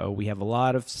the show. We have a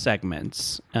lot of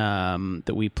segments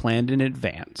that we planned in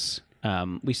advance.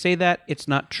 We say that it's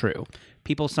not true.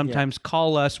 People sometimes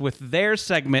call us with their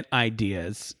segment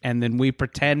ideas, and then we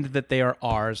pretend that they are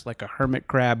ours, like a hermit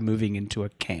crab moving into a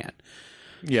can.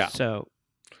 Yeah. So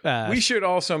we should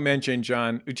also mention,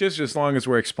 John, just as long as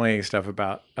we're explaining stuff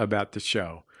about the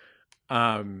show.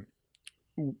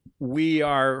 We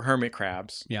are hermit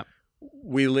crabs. Yeah.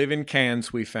 We live in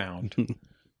cans we found.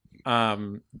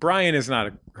 Brian is not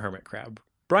a hermit crab.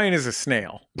 Brian is a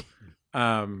snail.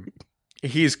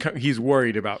 He's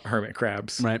worried about hermit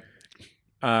crabs. Right.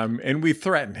 And we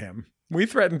threaten him. We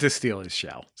threaten to steal his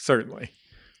shell, certainly.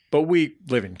 But we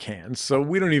live in cans, so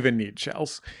we don't even need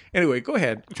shells. Anyway, go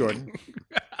ahead, Jordan.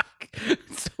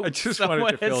 I just wanted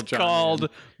to fill John called. in.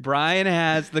 Brian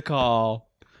has the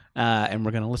call, and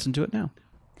we're going to listen to it now.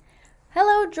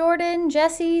 Hello, Jordan,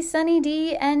 Jesse, Sunny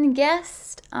D, and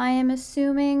guest. I am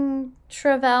assuming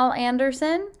Travell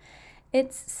Anderson.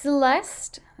 It's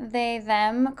Celeste, they,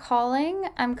 them, calling.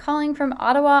 I'm calling from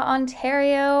Ottawa,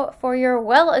 Ontario for your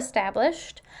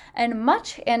well-established and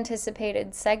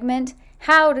much-anticipated segment,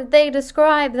 How Did They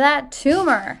Describe That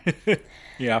Tumor?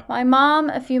 Yeah. My mom,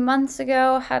 a few months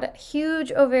ago, had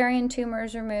huge ovarian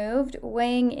tumors removed,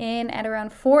 weighing in at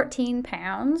around 14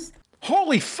 pounds.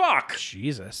 Holy fuck!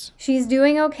 Jesus. She's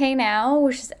doing okay now,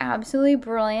 which is absolutely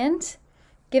brilliant.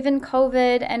 Given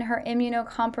COVID and her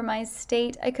immunocompromised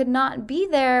state, I could not be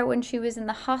there when she was in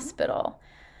the hospital.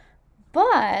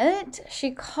 But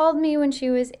she called me when she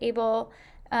was able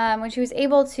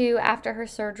to after her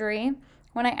surgery.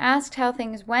 When I asked how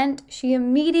things went, she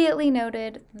immediately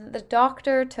noted that the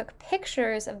doctor took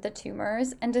pictures of the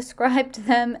tumors and described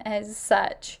them as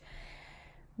such.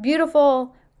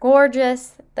 Beautiful,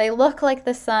 gorgeous, they look like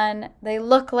the sun, they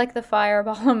look like the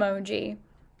fireball emoji.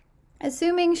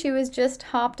 Assuming she was just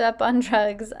hopped up on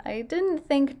drugs, I didn't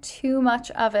think too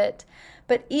much of it.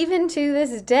 But even to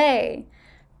this day,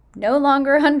 no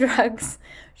longer on drugs,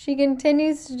 she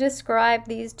continues to describe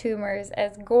these tumors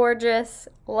as gorgeous,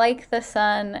 like the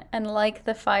sun, and like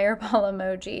the fireball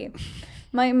emoji.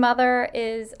 My mother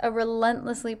is a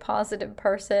relentlessly positive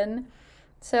person,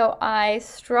 so I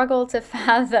struggle to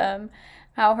fathom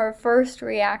how her first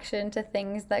reaction to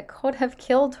things that could have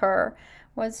killed her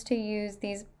was to use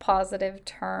these positive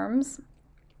terms.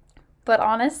 But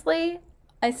honestly,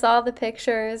 I saw the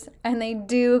pictures and they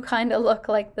do kind of look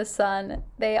like the sun.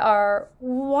 They are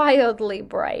wildly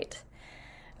bright.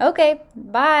 Okay,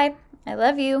 bye. I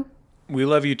love you. We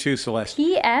love you too, Celeste.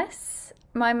 P.S.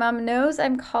 My mom knows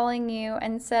I'm calling you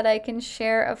and said I can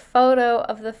share a photo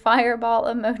of the fireball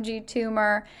emoji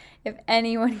tumor if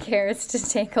anyone cares to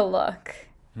take a look.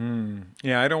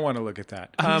 Yeah, I don't want to look at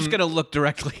that. I'm just going to look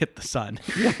directly at the sun.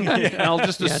 And I'll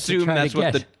just assume that's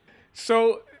what the...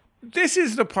 So this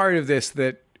is the part of this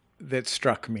that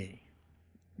struck me.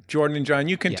 Jordan and John,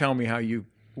 you can tell me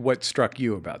what struck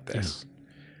you about this. Yeah.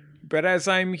 But as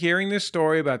I'm hearing this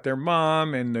story about their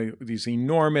mom and these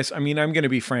enormous... I mean, I'm going to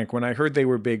be frank. When I heard they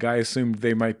were big, I assumed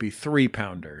they might be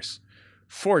 3-pounders.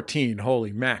 14,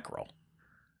 holy mackerel.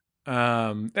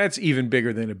 That's even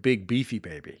bigger than a big beefy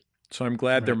baby. So I'm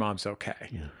glad their mom's okay.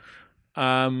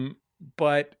 Yeah.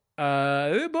 But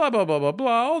blah, blah, blah, blah,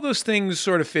 blah. All those things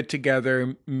sort of fit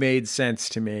together, made sense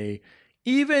to me.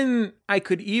 I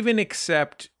could even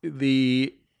accept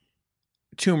the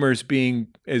tumors being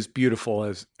as beautiful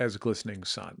as glistening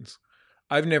suns.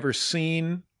 I've never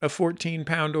seen a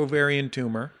 14-pound ovarian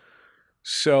tumor,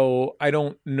 so I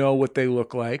don't know what they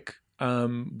look like.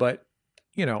 But,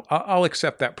 I'll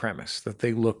accept that premise, that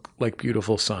they look like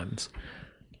beautiful suns.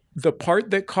 The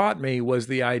part that caught me was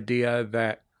the idea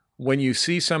that when you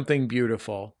see something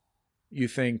beautiful, you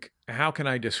think, how can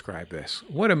I describe this?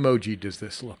 What emoji does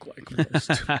this look like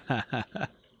most?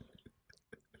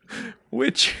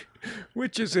 Which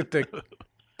is it?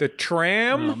 The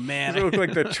tram? Oh, man. Does it look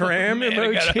like the tram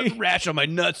emoji? I got a rash on my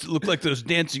nuts that look like those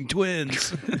dancing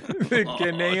twins. The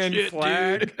Ghanaian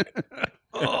flag. Dude.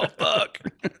 Oh, fuck.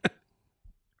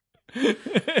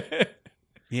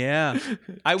 Yeah,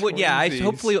 I would. Yeah,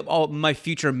 hopefully all my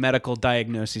future medical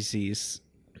diagnoses,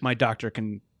 my doctor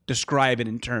can describe it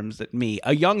in terms that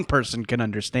a young person, can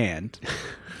understand.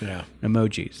 Yeah,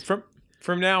 emojis.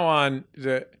 From now on,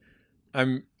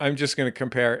 I'm just going to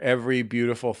compare every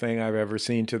beautiful thing I've ever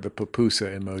seen to the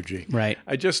pupusa emoji. Right.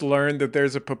 I just learned that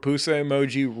there's a pupusa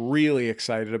emoji. Really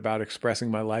excited about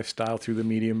expressing my lifestyle through the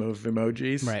medium of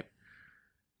emojis. Right.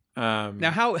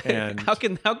 Now, how can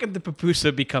the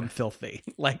pupusa become filthy?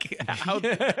 Like how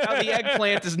the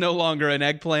eggplant is no longer an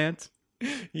eggplant?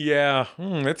 Yeah,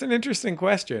 that's an interesting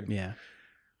question.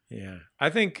 Yeah. I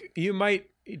think you might,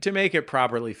 to make it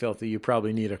properly filthy, you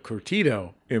probably need a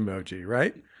curtido emoji,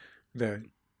 right? The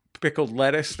pickled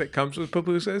lettuce that comes with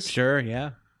pupusas. Sure,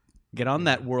 yeah. Get on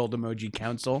that World Emoji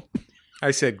Council. I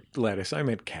said lettuce. I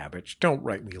meant cabbage. Don't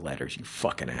write me letters, you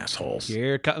fucking assholes.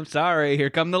 Here come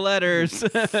the letters.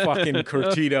 Fucking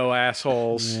curtido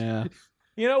assholes. Yeah.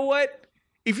 You know what?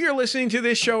 If you're listening to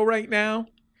this show right now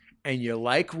and you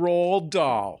like Roald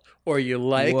Dahl or you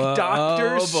like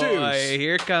Dr. Seuss.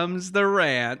 Here comes the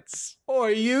rants.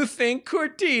 Or you think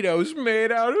curtido's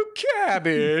made out of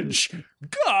cabbage,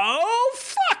 go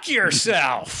fuck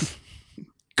yourself.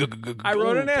 I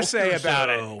wrote an essay about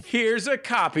it. Here's a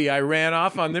copy I ran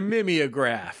off on the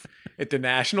mimeograph at the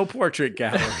National Portrait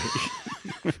Gallery.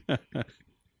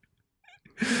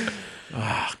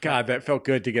 Oh, God, that felt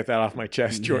good to get that off my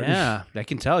chest, Jordan. Yeah, I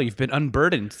can tell. You've been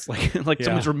unburdened. It's like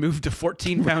someone's removed a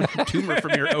 14-pound tumor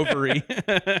from your ovary.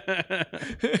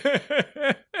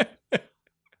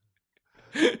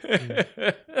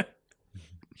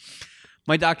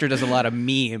 My doctor does a lot of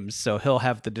memes, so he'll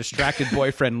have the distracted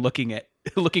boyfriend looking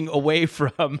away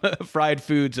from fried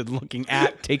foods and looking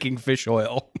at taking fish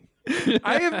oil.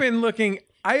 I have been looking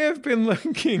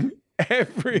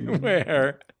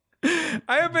everywhere.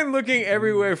 I have been looking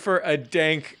everywhere for a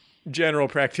dank general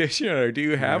practitioner. Do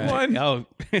you have one? Oh,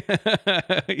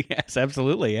 yes,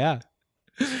 absolutely, yeah.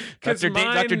 Dr.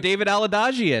 David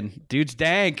Aladagian. Dude's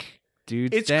dank.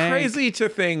 Dude, It's crazy to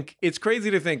think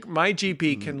my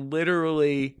GP can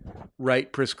literally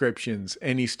write prescriptions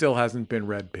and he still hasn't been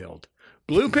red pilled.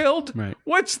 Blue pilled? Right.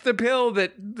 What's the pill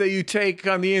that you take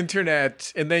on the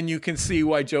internet and then you can see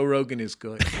why Joe Rogan is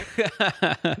good?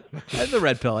 That's the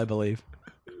red pill, I believe.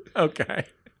 Okay.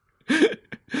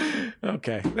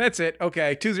 Okay, that's it.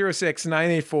 Okay,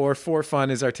 206-984-4FUN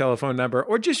is our telephone number.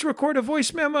 Or just record a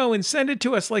voice memo and send it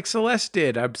to us like Celeste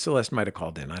did. Celeste might have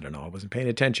called in. I don't know. I wasn't paying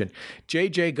attention.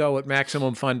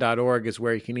 jjgo@MaximumFun.org is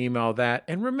where you can email that.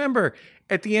 And remember,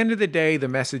 at the end of the day, the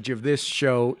message of this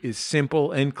show is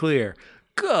simple and clear.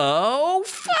 Go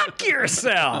fuck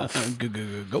yourself.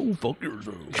 Go fuck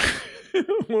yourself.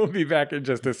 We'll be back in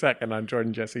just a second on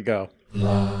Jordan Jesse Go.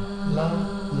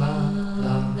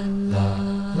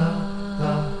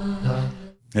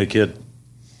 Hey, kid.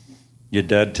 Your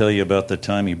dad tell you about the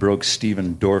time he broke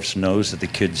Stephen Dorff's nose at the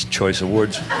Kids' Choice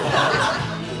Awards?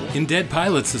 In Dead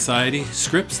Pilot Society,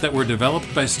 scripts that were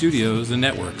developed by studios and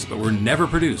networks but were never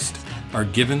produced are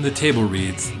given the table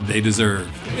reads they deserve.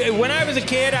 When I was a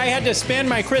kid, I had to spend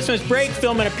my Christmas break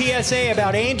filming a PSA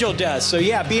about angel dust. So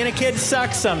yeah, being a kid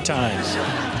sucks sometimes.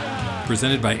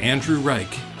 Presented by Andrew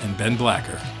Reich and Ben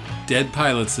Blacker. Dead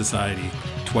Pilot Society,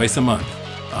 twice a month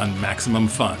on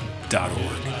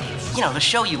MaximumFun.org. You know, the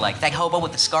show you like, that hobo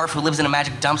with the scarf who lives in a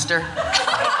magic dumpster.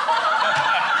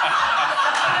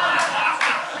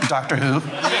 Doctor Who?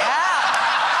 Yeah!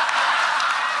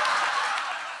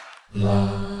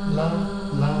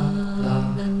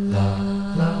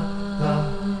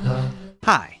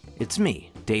 Hi, it's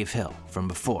me, Dave Hill, from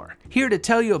before, here to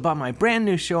tell you about my brand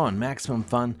new show on Maximum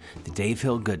Fun, the Dave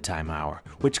Hill Good Time Hour,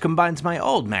 which combines my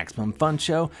old Maximum Fun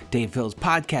show, Dave Hill's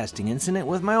Podcasting Incident,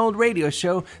 with my old radio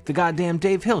show, The Goddamn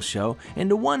Dave Hill Show,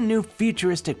 into one new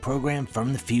futuristic program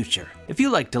from the future. If you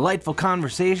like delightful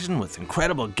conversation with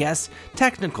incredible guests,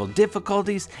 technical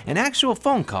difficulties, and actual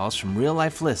phone calls from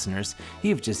real-life listeners,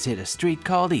 you've just hit a street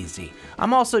called easy.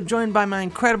 I'm also joined by my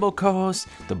incredible co-host,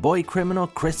 the boy criminal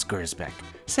Chris Gersbeck.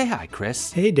 Say hi,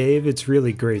 Chris. Hey, Dave. It's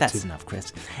really great That's enough,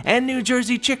 Chris. And New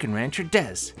Jersey chicken rancher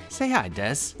Des. Say hi,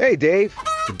 Des. Hey, Dave.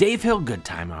 The Dave Hill Good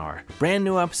Time Hour. Brand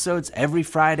new episodes every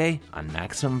Friday on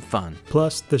Maximum Fun.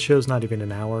 Plus, the show's not even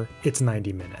an hour. It's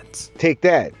 90 minutes. Take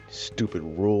that, stupid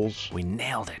rules. We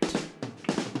nailed it.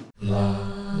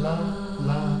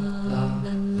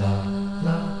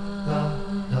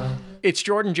 It's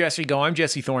Jordan Jesse Go. I'm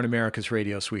Jesse Thorne, America's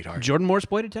radio sweetheart. Jordan Morse,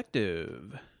 boy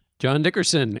detective. John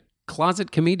Dickerson,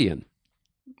 closet comedian.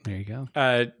 There you go.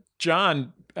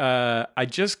 John, I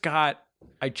just got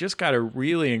a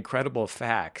really incredible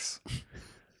fax.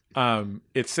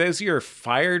 It says you're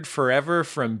fired forever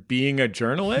from being a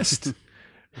journalist.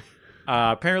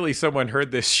 Apparently someone heard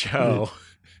this show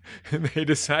and they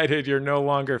decided you're no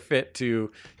longer fit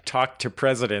to talk to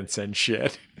presidents and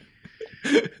shit.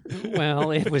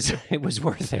 Well, it was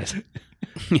worth it.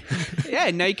 Yeah,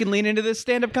 now you can lean into this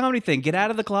stand-up comedy thing. Get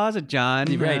out of the closet, John.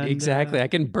 Right, And, exactly. I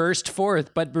can burst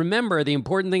forth. But remember, the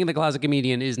important thing in the closet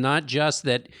comedian is not just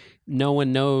that no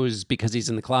one knows because he's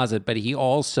in the closet, but he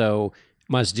also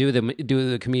must do the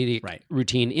comedic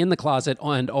routine in the closet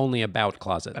and only about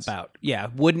closets.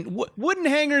 Wooden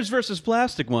hangers versus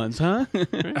plastic ones, huh?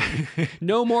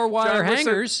 No more wire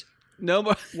hangers. No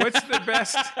more. What's the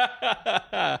best?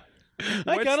 I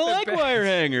kind of like wire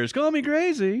hangers. Call me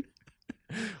crazy.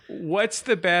 What's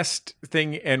the best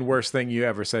thing and worst thing you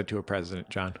ever said to a president,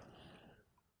 John?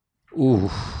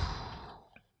 Ooh,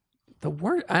 the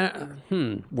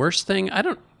worst thing. I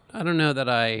don't know that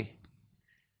I.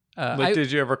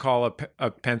 Did you ever call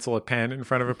a pencil a pen in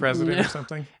front of a president or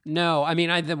something? No, I mean,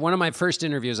 one of my first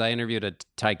interviews, I interviewed a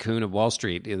tycoon of Wall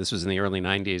Street. This was in the early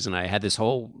 '90s, and I had this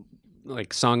whole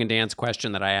song and dance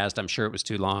question that I asked. I'm sure it was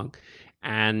too long,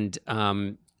 and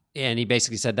he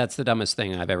basically said, "That's the dumbest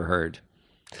thing I've ever heard."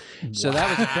 So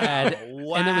that was bad.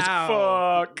 Wow. And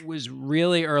it was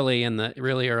really early in the.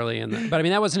 But I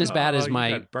mean, that wasn't as bad as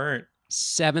my burnt.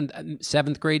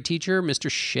 seventh grade teacher, Mr.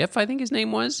 Schiff, I think his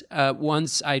name was.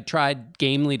 Once I tried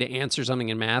gamely to answer something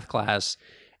in math class,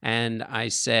 and I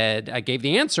gave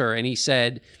the answer, and he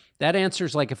said, "That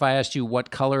answer's like if I asked you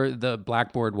what color the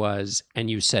blackboard was, and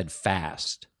you said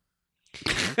fast."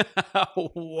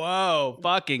 Whoa,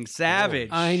 fucking savage.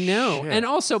 I know. Shit. And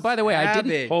also, by the way, I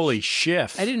didn't. Holy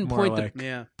Schiff. I didn't point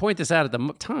this out at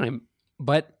the time,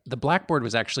 but the blackboard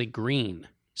was actually green.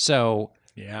 So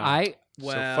I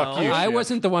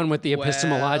wasn't the one with the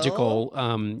epistemological,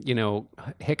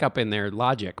 hiccup in their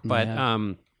logic. But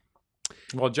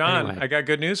well, John, anyway. I got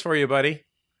good news for you, buddy.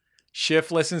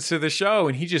 Schiff listens to the show,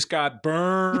 and he just got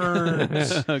burned.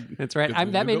 That's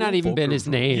right. That may not even been his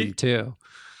name, too.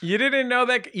 You didn't know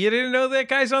that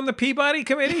guy's on the Peabody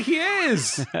committee? He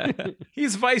is.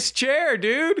 He's vice chair,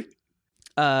 dude.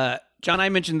 John, I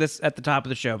mentioned this at the top of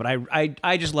the show, but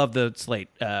I just love the Slate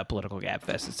Political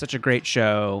Gabfest. It's such a great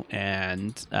show,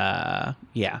 and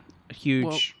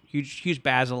huge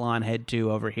Basilon head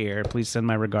to over here. Please send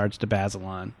my regards to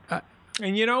Basilon.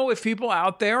 And if people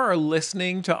out there are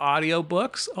listening to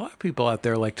audiobooks, a lot of people out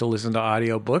there like to listen to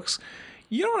audiobooks.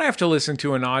 You don't have to listen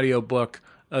to an audiobook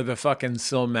of the fucking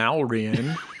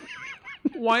Silmarillion.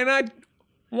 Why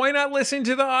not listen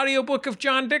to the audiobook of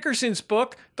John Dickerson's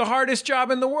book, The Hardest Job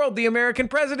in the World, The American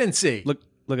Presidency? Look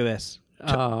at this.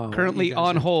 Currently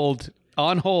on hold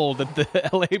at the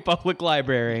LA Public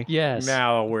Library. Yes.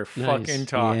 Now we're fucking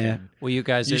talking. Yeah. Well, you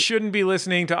guys... You shouldn't be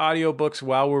listening to audiobooks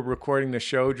while we're recording the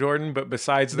show, Jordan, but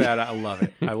besides that, I love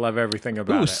it. I love everything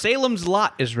about it. Salem's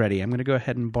Lot is ready. I'm going to go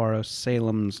ahead and borrow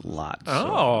Salem's Lot.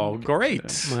 Oh,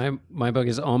 great. My book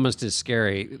is almost as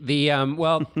scary.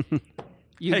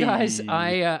 You guys, and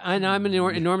I'm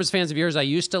enormous fans of yours. I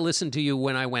used to listen to you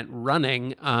when I went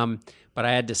running, but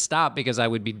I had to stop because I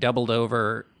would be doubled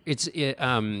over. It's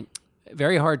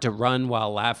very hard to run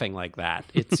while laughing like that.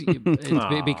 It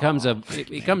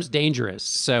becomes dangerous.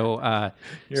 So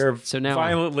you're now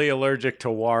violently allergic to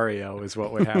Wario is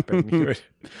what would happen. You would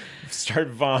start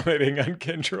vomiting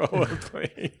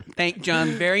uncontrollably. Thank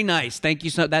John. Very nice. Thank you.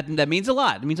 So that means a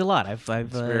lot. It means a lot. It's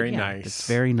very nice. It's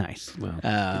very nice. Well,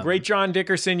 the great John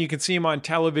Dickerson. You can see him on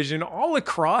television all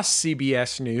across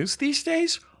CBS News these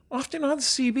days. Often on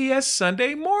CBS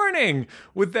Sunday Morning,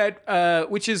 with that,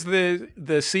 which is the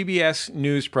CBS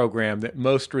News program that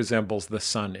most resembles the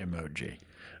sun emoji,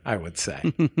 I would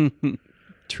say.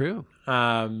 True.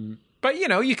 But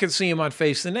you can see him on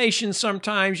Face the Nation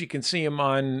sometimes. You can see him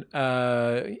on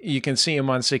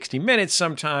 60 Minutes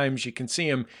sometimes. You can see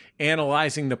him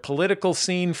analyzing the political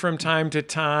scene from time to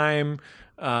time.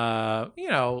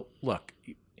 Look,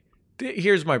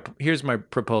 here's my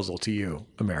proposal to you,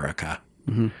 America.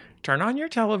 Mm-hmm. Turn on your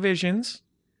televisions,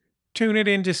 tune it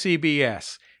into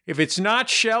CBS. If it's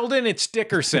not Sheldon, it's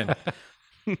Dickerson.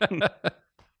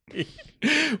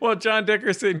 Well, John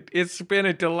Dickerson, it's been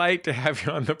a delight to have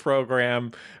you on the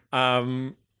program.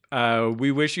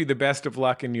 We wish you the best of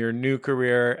luck in your new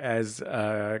career as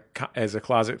a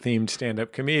closet-themed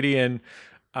stand-up comedian.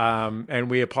 And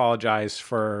we apologize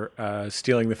for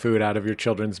stealing the food out of your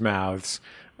children's mouths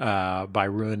by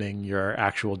ruining your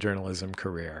actual journalism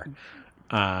career.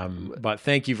 But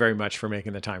thank you very much for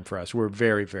making the time for us. We're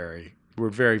very, very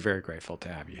grateful to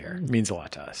have you here. It means a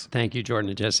lot to us. Thank you, Jordan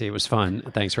and Jesse. It was fun.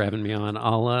 Thanks for having me on.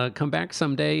 I'll come back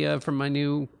someday from my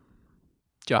new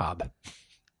job.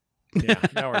 Yeah,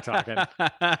 now we're talking.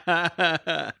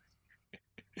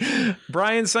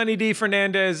 Brian Sunny D.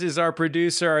 Fernandez is our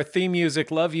producer. Our theme music,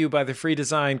 Love You by The Free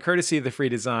Design, courtesy of The Free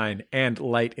Design and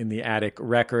Light in the Attic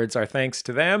Records. Our thanks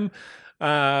to them.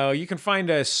 You can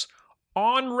find us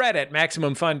on Reddit,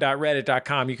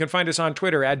 MaximumFun.reddit.com. You can find us on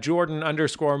Twitter at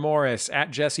Jordan_Morris,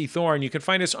 at Jesse Thorne. You can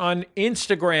find us on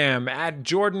Instagram at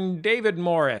Jordan David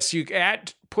Morris. You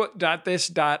at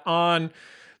put.this.on.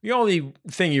 The only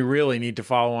thing you really need to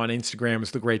follow on Instagram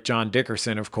is the great John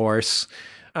Dickerson, of course.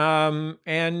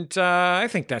 I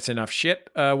think that's enough shit.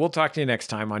 We'll talk to you next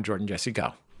time on Jordan Jesse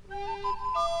Go.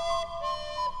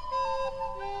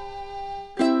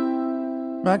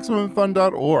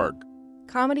 MaximumFun.org.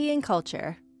 Comedy and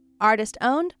culture. Artist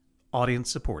owned. Audience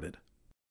supported.